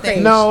saying reciprocate.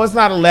 anything. No, it's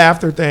not a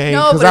laughter thing.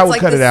 No, because but I it's would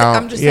like cut it out.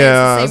 I'm just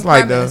saying it's the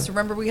same premise. the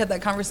Remember we had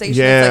that conversation.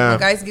 Yeah. It's like when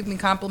guys give me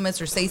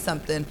compliments or say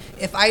something.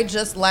 If I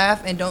just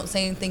laugh and don't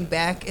say anything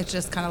back, it's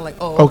just kind of like,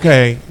 oh,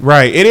 okay,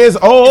 right. It is.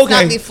 Oh, it's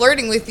okay. not me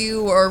flirting with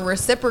you or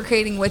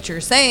reciprocating what you're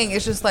saying.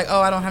 It's just like,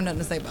 oh, I don't have nothing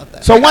to say about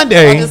that. So one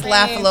day, I'll just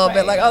laugh a little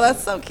bit, like, oh,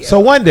 that's so cute.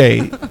 So one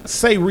day,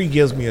 say Ree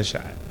gives me a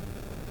shot.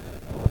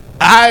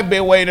 I've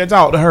been waiting to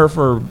talk to her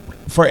for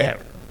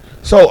forever.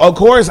 So of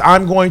course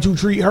I'm going to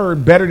treat her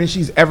better than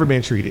she's ever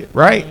been treated,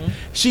 right? Mm-hmm.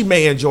 She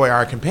may enjoy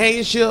our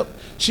companionship.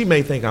 She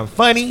may think I'm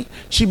funny.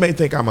 She may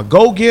think I'm a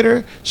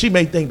go-getter. She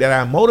may think that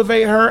I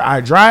motivate her,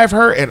 I drive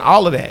her, and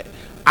all of that.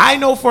 I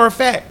know for a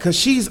fact because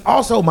she's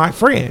also my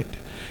friend.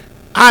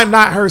 I'm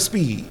not her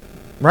speed,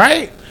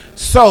 right?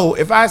 So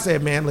if I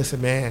said, man,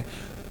 listen, man,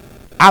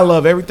 I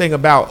love everything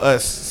about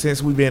us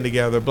since we've been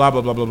together, blah,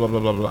 blah, blah, blah, blah, blah,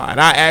 blah, blah, and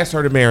I asked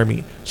her to marry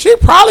me, she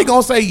probably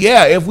going to say,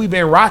 yeah, if we've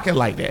been rocking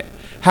like that.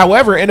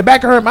 However, in the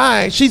back of her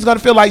mind, she's going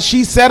to feel like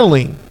she's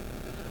settling.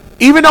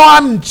 Even though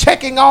I'm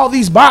checking all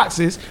these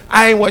boxes,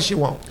 I ain't what she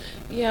wants.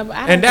 Yeah, but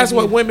and that's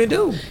what women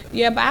do.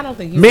 Yeah, but I don't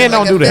think men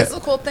don't do that.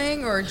 Physical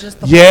thing or just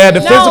the the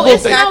physical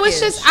thing. No,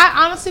 it's just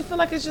I honestly feel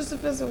like it's just a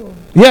physical.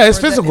 Yeah, it's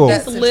physical.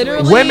 It's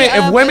literally women.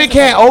 If women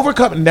can't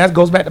overcome, and that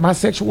goes back to my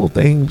sexual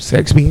thing,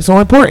 sex being so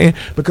important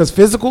because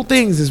physical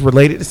things is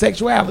related to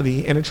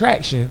sexuality and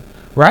attraction,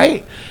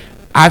 right?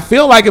 I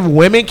feel like if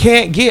women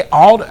can't get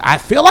I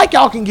feel like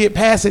y'all can get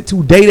past it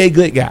to date a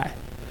good guy,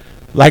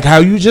 like how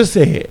you just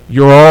said.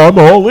 I'm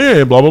all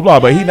in, blah blah blah,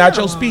 but he not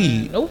your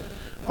speed. Nope.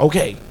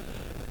 Okay.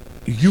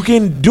 You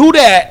can do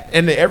that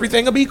and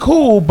everything will be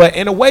cool, but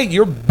in a way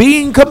you're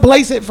being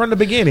complacent from the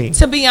beginning.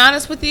 To be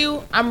honest with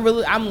you, I'm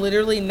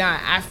literally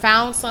not. I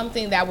found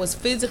something that was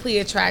physically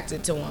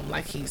attracted to him.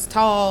 Like he's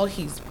tall,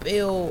 he's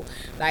built,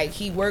 like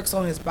he works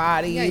on his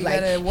body. Yeah, you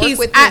like gotta work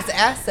with his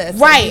assets.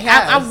 Right.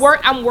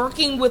 I'm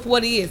working with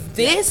what he is.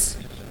 This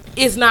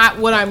is not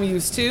what I'm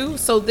used to.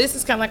 So this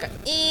is kind of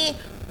like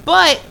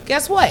but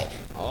guess what?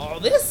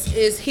 All this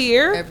is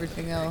here.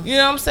 Everything else. You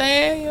know what I'm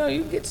saying? You know,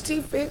 you can get your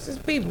teeth fixed as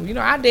people. You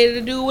know, I dated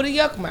a dude with a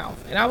yuck mouth.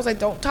 And I was like,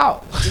 don't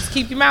talk. Just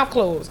keep your mouth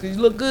closed. Because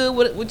you look good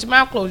with your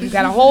mouth closed. You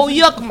got a whole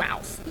yuck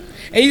mouth.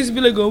 And he used to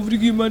be like, I'm going to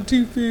get my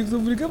teeth fixed.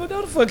 I'm going to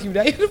no, the fuck you.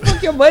 Now you the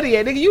fuck your money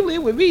at, nigga. You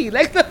live with me.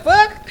 Like, the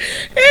fuck?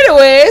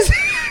 Anyways.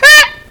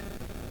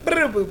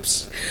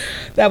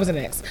 That was an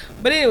ex.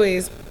 But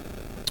anyways.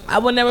 I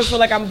would never feel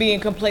like I'm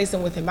being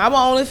complacent with him. I will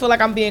only feel like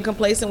I'm being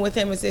complacent with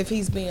him as if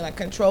he's being like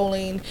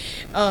controlling.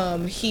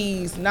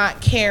 He's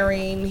not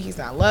caring. He's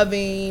not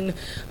loving.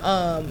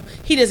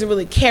 He doesn't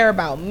really care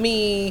about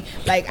me.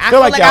 Like I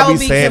feel like I would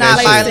be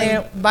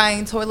not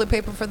buying toilet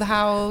paper for the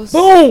house.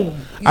 Boom.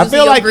 I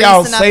feel like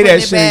y'all say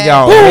that shit in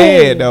y'all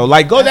head though.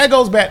 Like that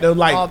goes back to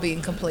like all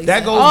being complacent.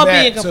 That goes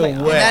back to what.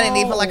 And that ain't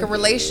even like a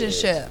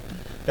relationship.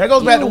 That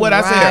goes back to what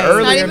I said earlier.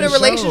 It's not even a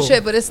relationship,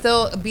 show. But it's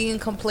still being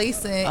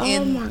complacent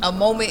in a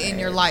moment in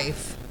your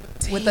life.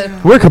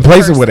 We're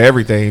complacent with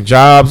everything: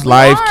 jobs,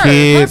 life,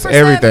 kids, 100%.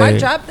 Everything. My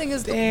job thing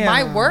is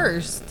my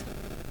worst.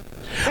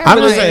 I'm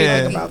just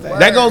saying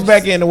that goes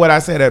back into what I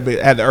said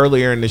at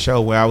earlier in the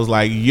show where I was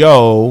like,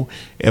 "Yo,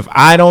 if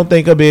I don't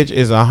think a bitch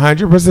is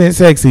 100%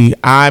 sexy,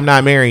 I'm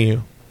not marrying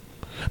you."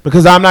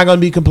 Because I'm not going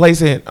to be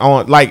complacent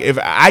on, like, if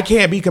I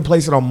can't be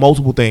complacent on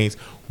multiple things.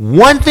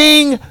 One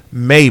thing,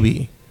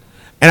 maybe.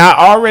 And I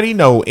already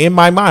know in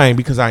my mind,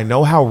 because I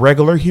know how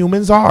regular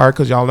humans are,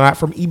 because y'all not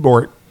from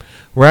Ebort,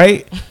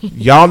 right?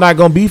 Y'all not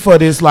going to be for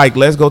this, like,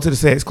 let's go to the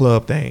sex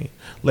club thing.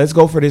 Let's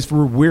go for this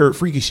weird,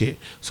 freaky shit.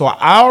 So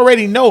I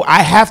already know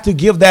I have to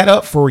give that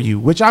up for you,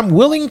 which I'm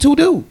willing to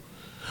do.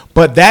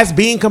 But that's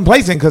being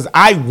complacent because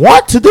I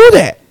want to do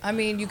that. I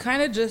mean, you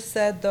kind of just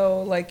said,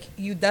 though, like,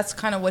 that's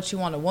kind of what you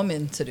want a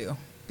woman to do.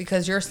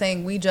 Because you're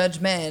saying we judge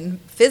men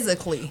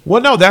physically.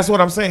 Well, no, that's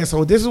what I'm saying.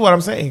 So this is what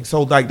I'm saying.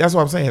 So, like, that's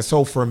what I'm saying.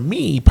 So for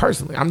me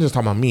personally, I'm just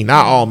talking about me,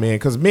 not all men.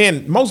 Because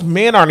most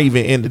men aren't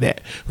even into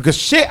that. Because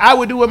shit I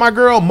would do with my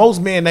girl, most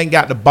men ain't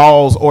got the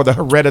balls or the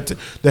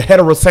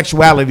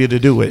heterosexuality to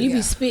do it. You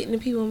be spitting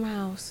in people's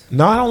mouths.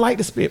 No, I don't like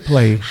the spit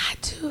play. I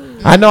do.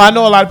 I know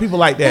a lot of people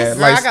like that.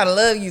 Like, I gotta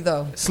love you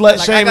though.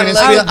 Slut shaming and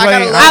spit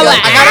play.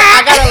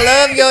 I gotta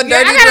love your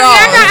dirty draws.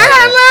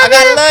 I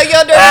gotta love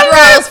your dirty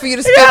draws for you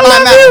to spit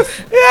my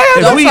mouth.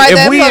 Don't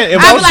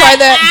try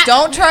that.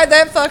 Don't try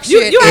that fuck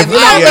shit. If you don't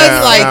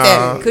look like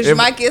that, because you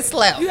might get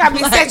slapped. You gotta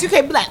be sex. You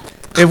can't be like.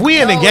 If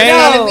we in the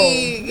game,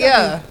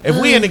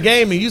 If we in the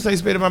game and you say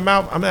spit in my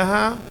mouth, I'm like,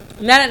 huh?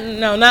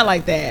 Not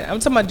like that.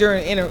 I'm talking about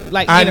during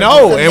I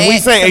know, and you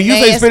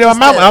say spit in my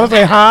mouth, I'm gonna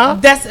say, huh?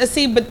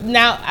 But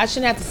now I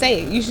shouldn't have to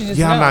say it. You should just.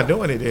 Yeah, know. I'm not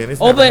doing it. Then it's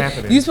never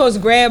happening. You supposed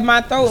to grab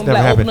my throat and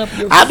like open up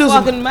your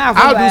fucking mouth.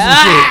 I'll do some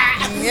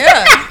shit.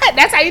 Yeah,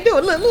 that's how you do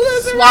it. Look,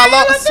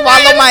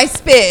 swallow my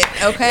spit.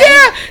 Okay.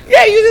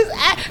 Yeah. You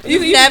just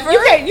you never.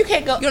 You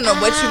can't go. You don't know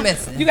what you're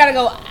missing. You gotta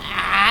go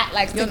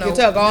like stick your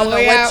tongue all the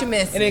way out, you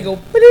missing. and then go.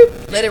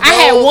 Let it roll. I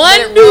had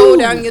one dude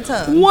down your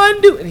tongue.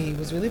 One dude, and he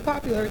was really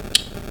popular.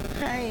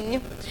 Hi.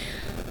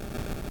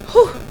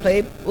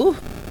 Played. Ooh.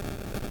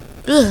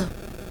 Ugh.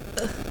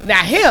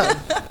 Now him.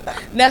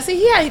 Now see,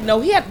 he had.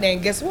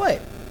 Then guess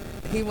what?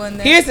 He wasn't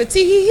there. Here's the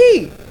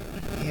tee.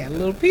 He had a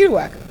little Peter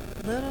Wacker.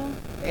 Little.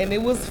 And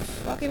it was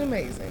fucking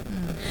amazing.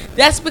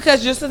 That's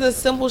because just the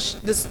simple,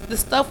 the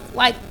stuff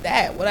like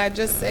that. What I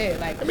just said,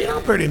 like. I mean,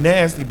 I'm pretty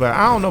nasty, but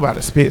I don't know about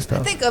the spit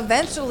stuff. I think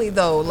eventually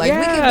though, like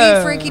we can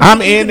be freaky, I'm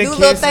we in can the do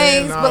little kissing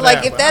things, and but all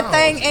like that, if that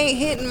thing ain't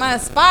hitting my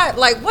spot,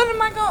 like what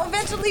am I gonna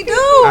eventually do?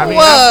 I mean,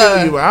 I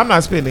feel you. I'm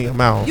not spitting in your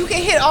mouth. You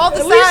can hit all the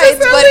sides,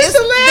 but it's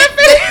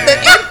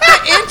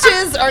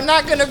the inches are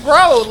not gonna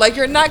grow. Like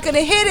you're not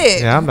gonna hit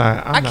it. Yeah, I'm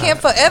not. I can't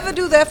forever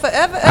do that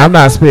forever. I'm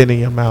not spitting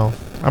in your mouth.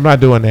 I'm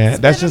not doing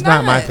that. That's just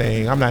not my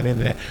thing. I'm not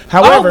into that.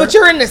 However, but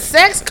you're in the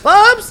sex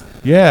clubs.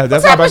 Yeah,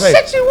 that's what what I'm saying.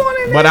 Shit you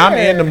want in but there? I'm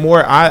into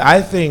more.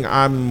 I think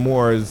I'm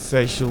more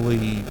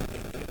sexually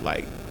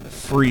like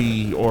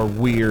free or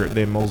weird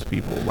than most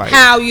people. Like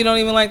how you don't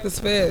even like the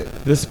spit?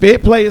 The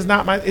spit play is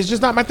not my. It's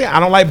just not my thing. I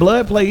don't like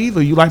blood play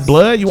either. You like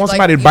blood? You want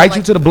somebody to bite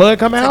you till the blood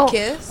come out?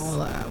 Kiss?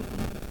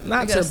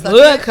 Not till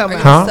blood come out.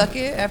 Huh? Suck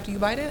it after you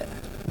bite it.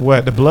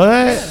 What, the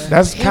blood? Yeah.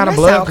 That's kind of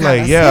blood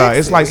play. Yeah,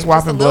 it's like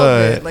swapping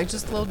blood. Bit, like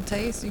just a little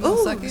taste. You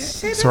gonna suck it?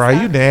 Sorry,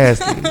 you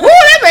nasty. How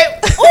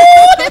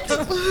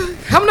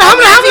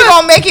you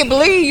gonna make it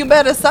bleed? You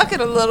better suck it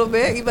a little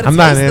bit. You better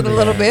taste it a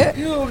little bit.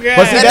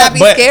 Not be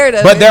scared of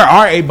it. But there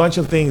are a bunch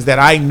of things that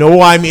I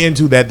know I'm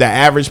into that the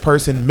average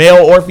person,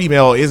 male or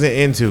female, isn't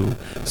into.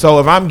 So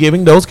if I'm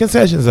giving those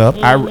concessions up,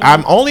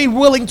 I'm only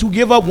willing to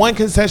give up one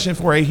concession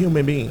for a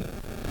human being.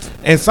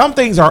 And some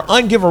things are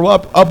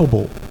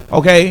ungiver-upable.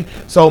 Okay,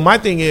 so my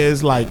thing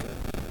is like,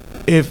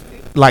 if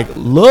like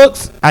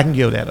looks, I can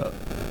give that up.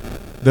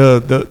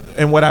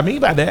 And what I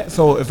mean by that,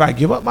 so if I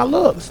give up my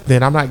looks,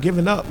 then I'm not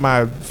giving up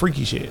my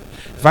freaky shit.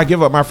 If I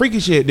give up my freaky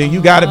shit, then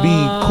you got to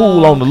be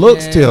cool on the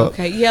looks tip.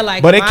 Okay, yeah,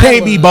 like. But it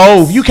can't be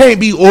both. You can't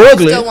be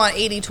ugly. You still want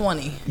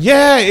 80-20.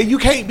 Yeah, you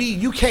can't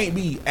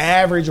be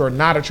average or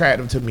not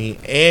attractive to me,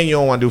 and you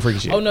don't want to do freaky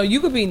shit. Oh no,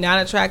 you could be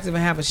not attractive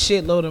and have a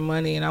shitload of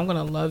money, and I'm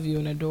gonna love you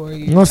and adore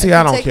you. No, see,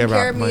 I don't care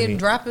about money. And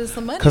dropping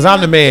some money. Because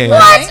I'm the man.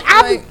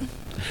 What?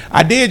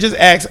 I did just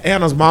ask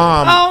Anna's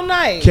mom all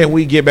night. Can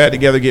we get back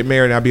together, get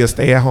married, and I'll be a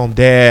stay-at-home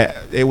dad?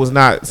 It was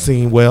not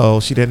seen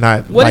well. She did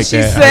not what like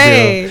that. What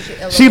did she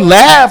say? She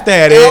laughed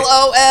at it.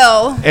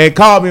 LOL. And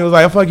called me and was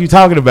like, what the fuck you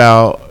talking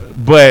about?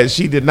 But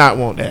she did not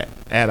want that.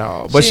 At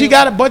all. But she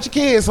got a bunch of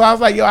kids, so I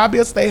was like, yo, I'll be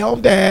a stay-home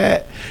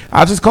dad.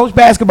 I'll just coach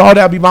basketball.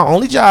 That'll be my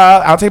only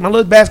job. I'll take my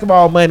little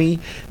basketball money,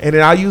 and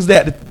then I'll use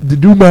that to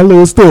do my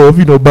little stuff,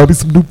 buy me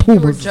some new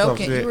Pumas.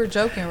 You were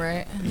joking,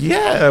 right?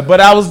 Yeah, but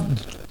I was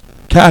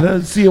kind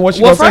of seeing what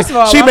she Well, gonna first say.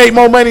 of all, She made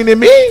more money than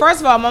me.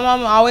 First of all, my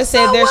mama always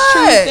said So there's what?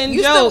 truth in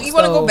jokes. You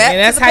want to go back and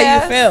to that's the how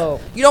past? you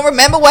felt. You don't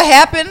remember what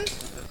happened?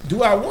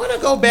 Do I want to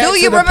go back Do to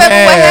you the remember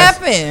past?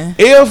 what happened?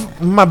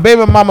 If my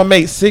baby mama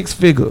made 6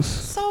 figures.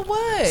 So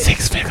what?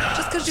 6 figures.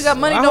 Just because you got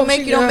money I don't hope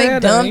make she you don't get her make hair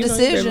dumb done.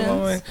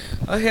 decisions.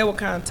 Her hair was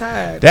kind of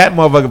tired. That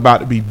motherfucker about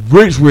to be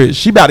rich.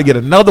 She about to get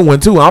another one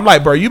too. I'm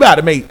like, bro, you about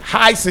to make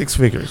high 6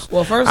 figures.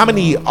 Well, first I'm of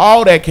gonna need all,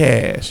 all that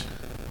cash.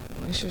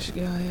 make sure she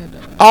get her hair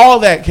done. All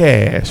that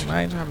cash.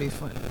 I ain't trying to be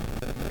funny.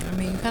 I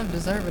mean, you kind of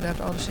deserve it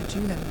after all the shit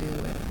you had to deal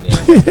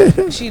with.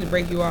 Yeah. She to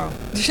break you off.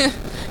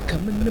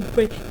 Coming to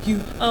break you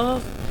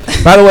off.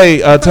 By the way,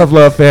 Tough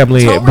Love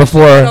family, Don't rush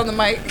your head on the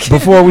mic.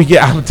 before we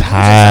get, I'm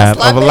tired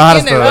Slide of a back lot of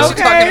in there. What stuff.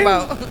 you talking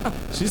about?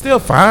 She's still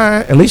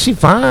fine. At least she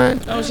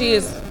fine. Oh, she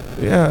is.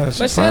 Yeah, But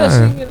she's still,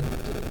 fine. she get.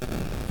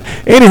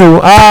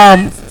 Anywho,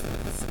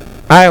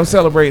 I am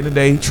celebrating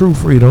today True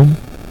Freedom,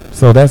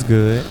 so that's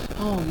good.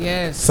 Oh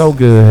yes. So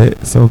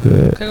good, so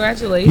good.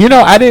 Congratulations.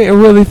 I didn't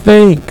really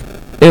think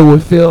it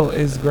would feel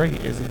as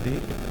great as it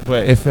did,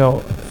 but it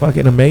felt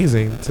fucking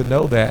amazing to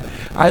know that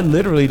I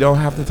literally don't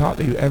have to talk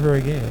to you ever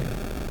again.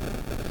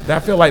 I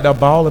feel like the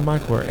ball in my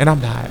court, and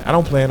I'm not. I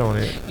don't plan on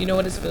it. You know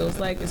what it feels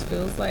like? It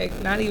feels like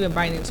not even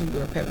biting into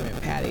your peppermint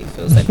patty. It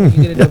feels like when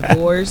you get a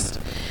divorced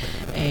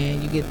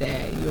and you get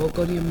that. You don't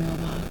go to your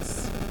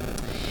mailbox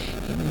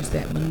and there's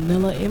that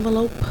manila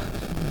envelope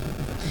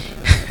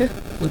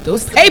with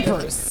those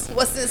papers.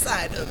 What's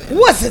inside of it?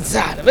 What's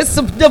inside of it? It's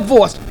some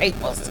divorce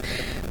papers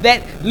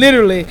that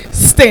literally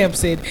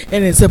stamps it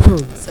and it's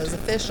approved. Says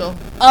official.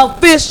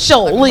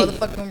 Officially. Like a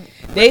motherfucking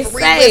They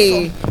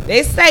referee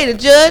whistle. say, the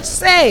judge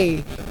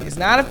say, it's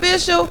not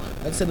official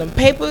until them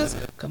papers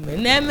come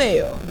in that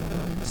mail.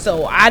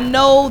 So I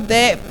know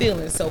that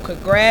feeling. So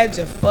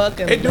congratulations.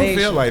 It do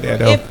feel like that,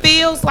 though. It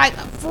feels like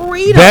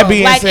freedom. That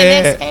being like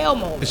said, an exhale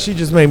moment. She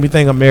just made me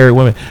think of married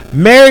women.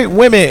 Married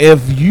women,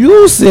 if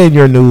you send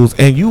your news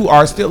and you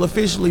are still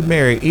officially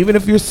married, even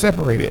if you're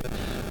separated,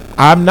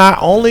 I'm not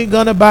only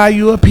gonna buy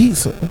you a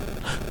pizza,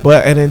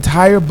 but an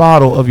entire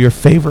bottle of your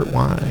favorite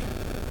wine.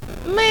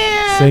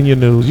 Man. Send your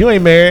news. You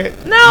ain't married.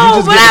 No, you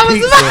just but get I a was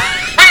pizza.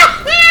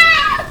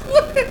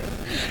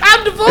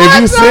 I'm divorced.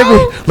 If you send me,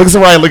 though. look at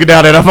somebody looking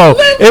down at her phone.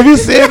 If you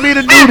send me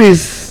to do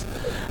this,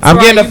 I'm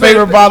Right, getting a you better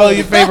favorite bottle of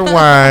your favorite You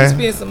wine.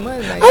 spend some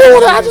money. Like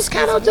I just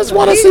kind of just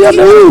want to see a He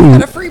got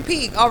news. a free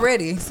peek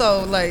already.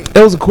 So like,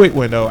 It was a quick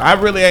one though. I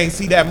really ain't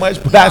see that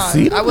much, but I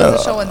see it I wasn't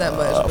enough. showing that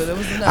much, but it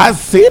was enough. I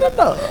see it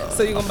enough.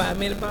 So you gonna buy a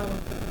mini bottle?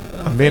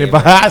 A minute,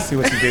 but I see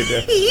what you did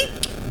there.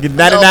 Get A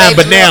 99 little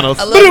baby- bananas.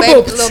 A little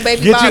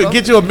baby Get bottle.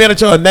 you a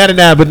miniature of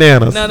 99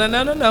 bananas.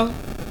 No.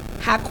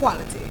 High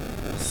quality,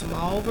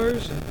 small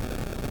version,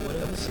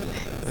 whatever she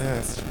likes.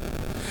 That's true.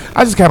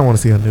 I just kind of want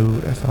to see a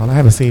nude. That's all. I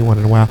haven't seen one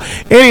in a while.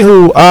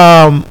 Anywho,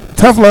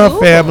 Tough Love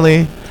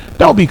family,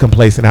 don't be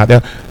complacent out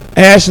there.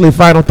 Ashley,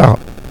 final thought.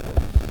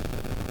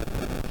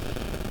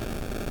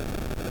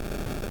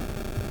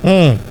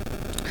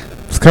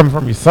 It's coming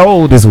from your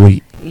soul this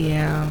week.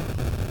 Yeah.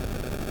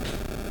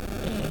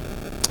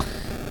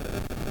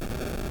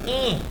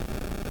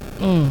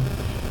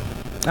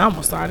 I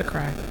almost started to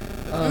cry.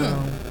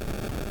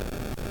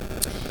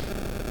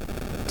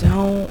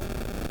 Don't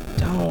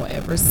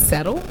ever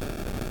settle.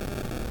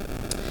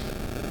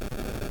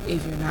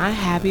 If you're not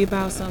happy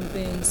about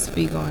something,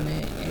 speak on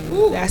it. And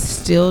if that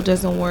still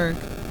doesn't work,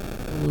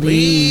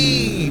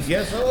 leave.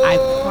 Yes, sir. I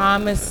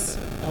promise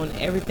on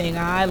everything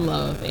I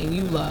love and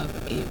you love,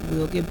 it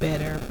will get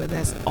better, but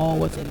that's all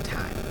within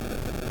time.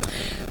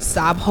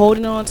 Stop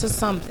holding on to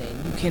something.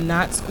 You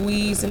cannot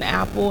squeeze an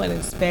apple and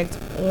expect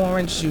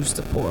orange juice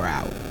to pour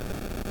out.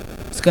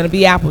 It's going to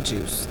be apple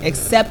juice.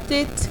 Accept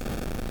it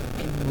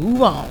and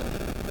move on.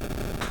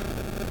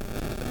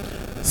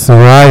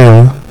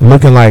 Soraya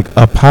looking like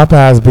a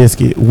Popeyes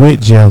biscuit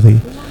with jelly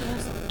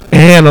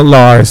and a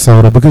large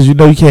soda, because you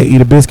know you can't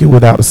eat a biscuit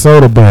without a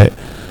soda, but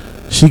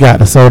she got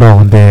the soda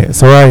on that. Get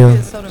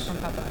Soraya, soda from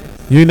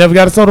Popeyes. you never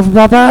got a soda from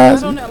I Popeyes?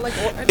 don't know, like,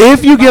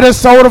 If you get a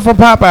soda from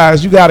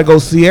Popeyes, you got to go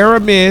Sierra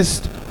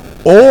Mist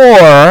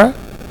or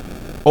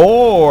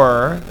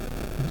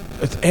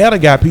Anna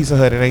got Pizza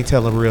Hut and ain't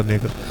telling a real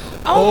nigga.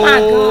 Oh my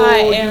God,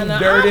 you Anna,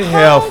 dirty I'm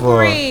heifer.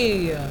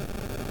 hungry.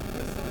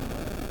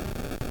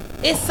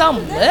 Is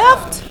some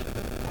left?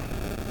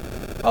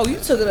 Oh, you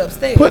took it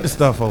upstairs. Put the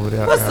stuff over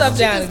there. Put guys. stuff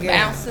down just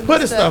again. bouncing Put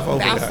and the stuff over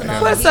bouncing there.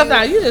 on Put the stuff heel.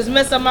 down. You just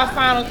messed up my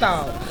final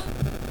thought.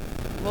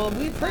 Well,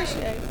 we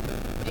appreciate it.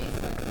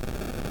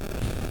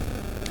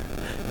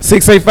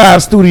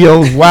 685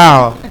 Studios.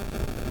 Wow.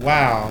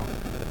 Wow.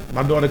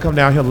 My daughter come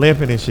down here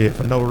limping and shit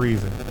for no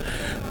reason.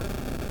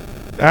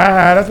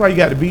 That's why you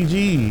got the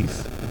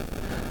BGs.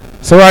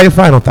 So, what are your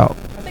final thought?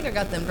 I think I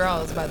got them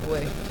draws, by the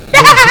way.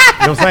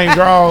 Your same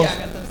draws? Yeah, I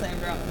got them same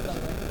draws. By the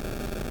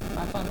way.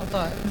 My final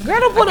thought. Girl,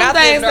 don't put I them got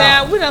things them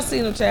down. girls. We don't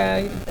see no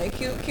child. They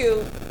cute.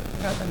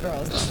 Got them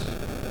girls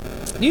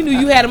though. You knew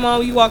you had them on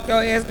when you walked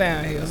your ass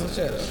down here, so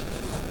shut up.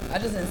 I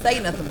just didn't say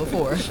nothing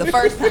before the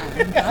first time.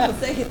 I'm gonna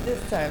say it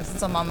this time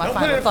since I'm on my Don't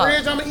put it final in the thought.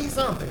 fridge. I'm gonna eat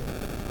something.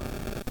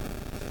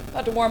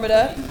 About to warm it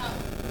up.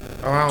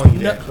 Oh, I don't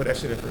eat that. Put that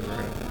shit in the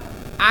refrigerator.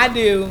 I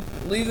do.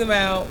 Leave them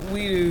out.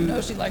 We do.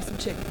 No, she likes some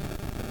chicken.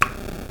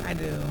 I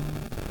do.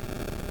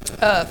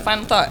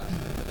 Final thought.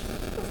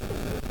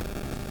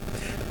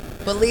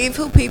 Believe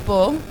who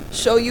people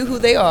show you who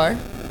they are.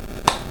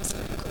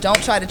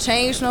 Don't try to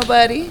change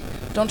nobody.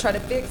 Don't try to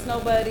fix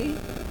nobody.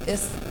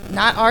 It's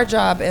not our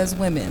job as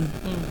women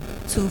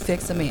to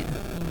fix a man.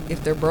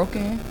 If they're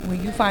broken,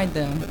 when you find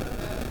them,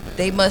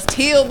 they must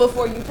heal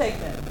before you take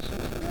them.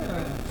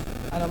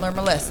 I done learned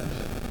my lesson.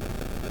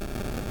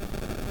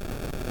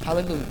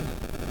 Hallelujah.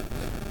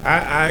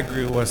 I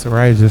agree with what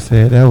Soraya just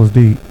said. That was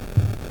deep.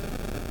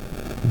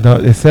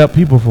 Don't accept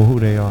people for who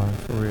they are,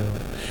 for real.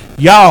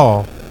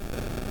 Y'all,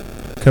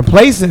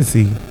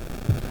 complacency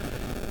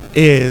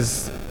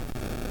is...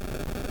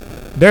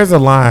 There's a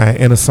line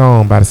in a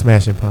song by the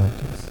Smashing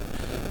Pumpkins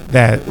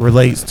that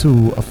relates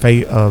to a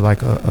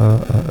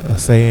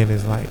saying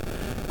is like,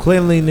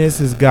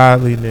 cleanliness is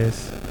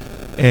godliness,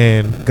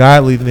 and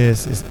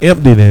godliness is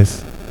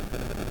emptiness,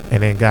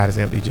 and then God is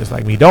empty just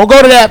like me. Don't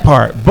go to that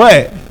part,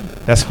 but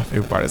that's my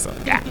favorite part of the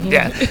song.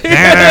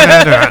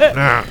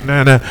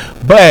 Nah.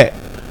 But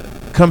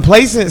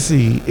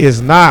complacency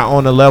is not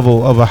on the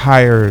level of a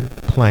higher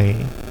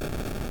plane.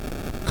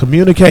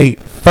 Communicate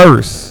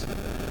first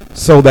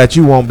so that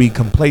you won't be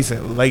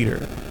complacent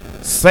later.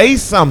 Say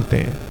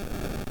something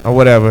or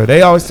whatever.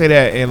 They always say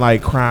that in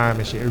like crime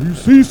and shit. If you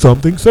see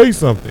something, say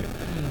something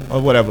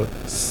or whatever.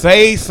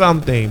 Say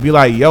something. Be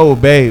like, yo,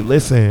 babe,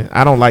 listen,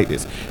 I don't like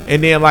this.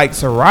 And then like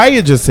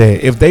Soraya just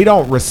said, if they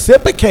don't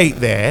reciprocate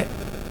that,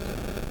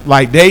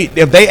 like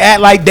if they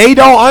act like they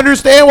don't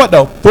understand what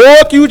the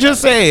fuck you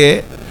just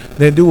said,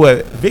 then do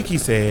what Vicky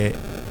said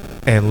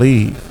and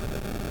leave.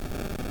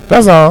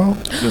 That's all.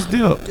 Just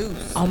do it.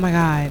 Deuce. Oh my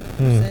God.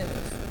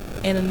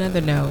 And another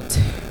note,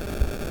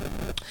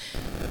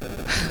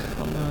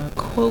 a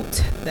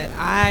quote that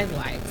I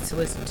like to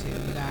listen to,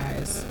 you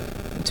guys,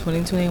 in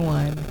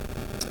 2021: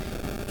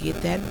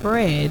 get that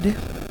bread,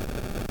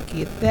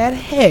 get that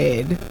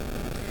head,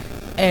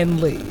 and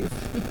leave.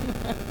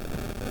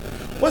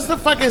 What's the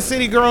fucking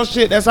city girl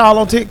shit that's all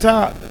on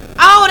TikTok?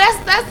 Oh,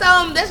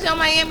 that's Young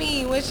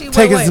Miami when she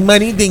Take his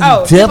money, then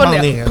you dip on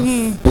it.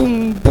 Boom,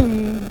 boom,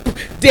 boom.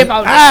 Dip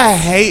on I niggas.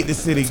 hate the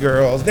city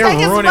girls. They're Take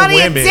his ruining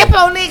money and women. dip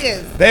on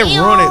niggas.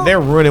 They're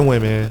ruining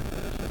women.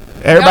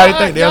 Everybody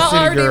think they're y'all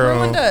city already girl.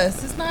 ruined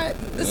us. It's not.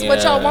 This is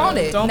what y'all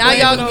wanted. Don't Now blame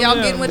it y'all on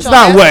them. getting what It's y'all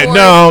not asked what. for.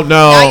 No.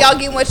 Now y'all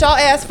getting what y'all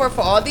asked for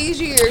all these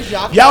years.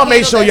 Y'all Y'all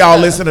make sure y'all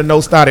listen to No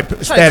Static cut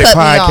me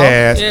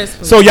Podcast, Yes,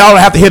 please. so y'all don't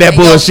have to hear that Ain't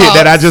your bullshit fault.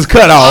 that I just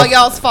cut All off.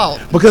 y'all's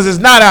fault. Because it's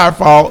not our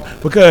fault.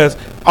 Because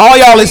all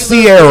y'all is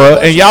You Sierra, little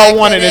and y'all back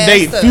wanted that to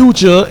date ass up.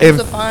 Future, It's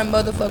a and fine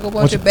motherfucker.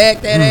 Want you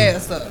back that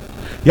ass up.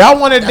 y'all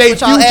wanted to date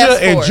That's what y'all Future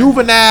asked and for.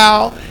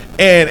 Juvenile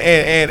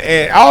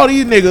and all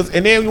these niggas,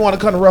 and then you want to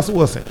come to Russell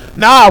Wilson.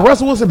 Nah,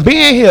 Russell Wilson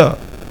being here.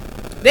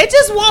 They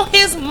just want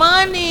his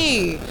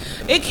money.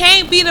 It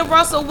can't be the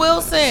Russell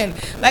Wilson.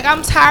 Like,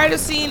 I'm tired of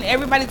seeing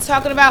everybody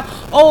talking about,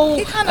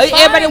 He kinda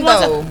everybody fine,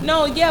 wants though. to.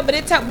 No, yeah, but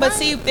Right.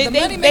 see, The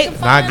money make him Not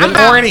fine. good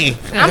corny.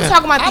 I'm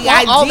talking about I the want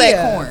idea. all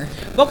that corn.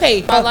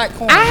 Okay, I like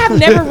corn. I have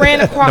never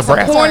ran across a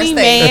Nebraska. corny State.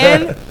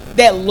 man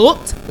that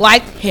looked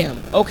like him.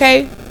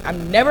 Okay,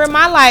 I've never in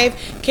my life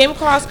came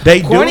across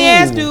They a corny do.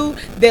 ass dude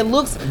that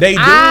looks. They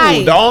do.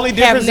 The only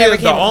difference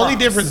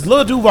difference.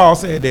 Lil Duval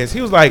said this.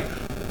 He was like,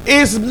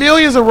 it's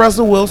millions of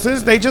Russell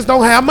Wilsons. They just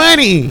don't have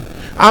money.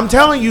 I'm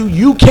telling you,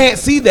 you can't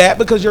see that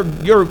because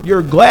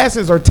your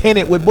glasses are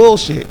tinted with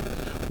bullshit.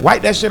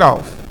 Wipe that shit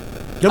off.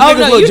 Them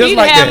niggas look you just need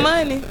like to have that.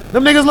 money.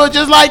 Them niggas look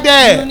just like You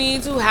that.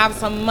 need to have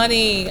some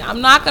money.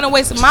 I'm not gonna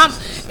waste my.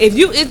 If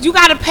you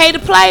gotta pay to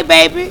play,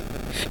 baby,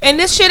 and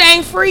this shit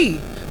ain't free.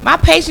 My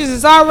patience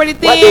is already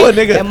thin. What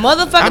do a nigga? That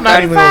motherfucker. I'm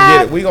not even gonna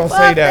get it. We gonna say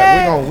Fuck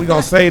that. We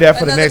gonna say that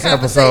for the Another next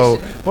episode.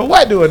 conversation. But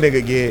what do a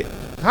nigga get?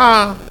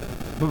 Huh?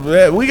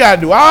 We gotta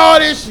do all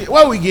this shit.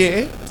 What we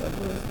getting?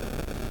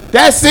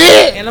 That's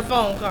it. And a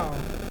phone call.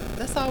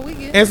 That's all we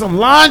get. And some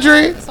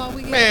laundry. That's all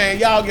we get. Man,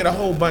 y'all get a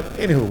whole bunch.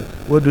 Anywho,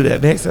 we'll do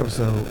that next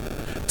episode.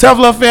 Tough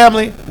Love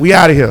Family, we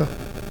out of here.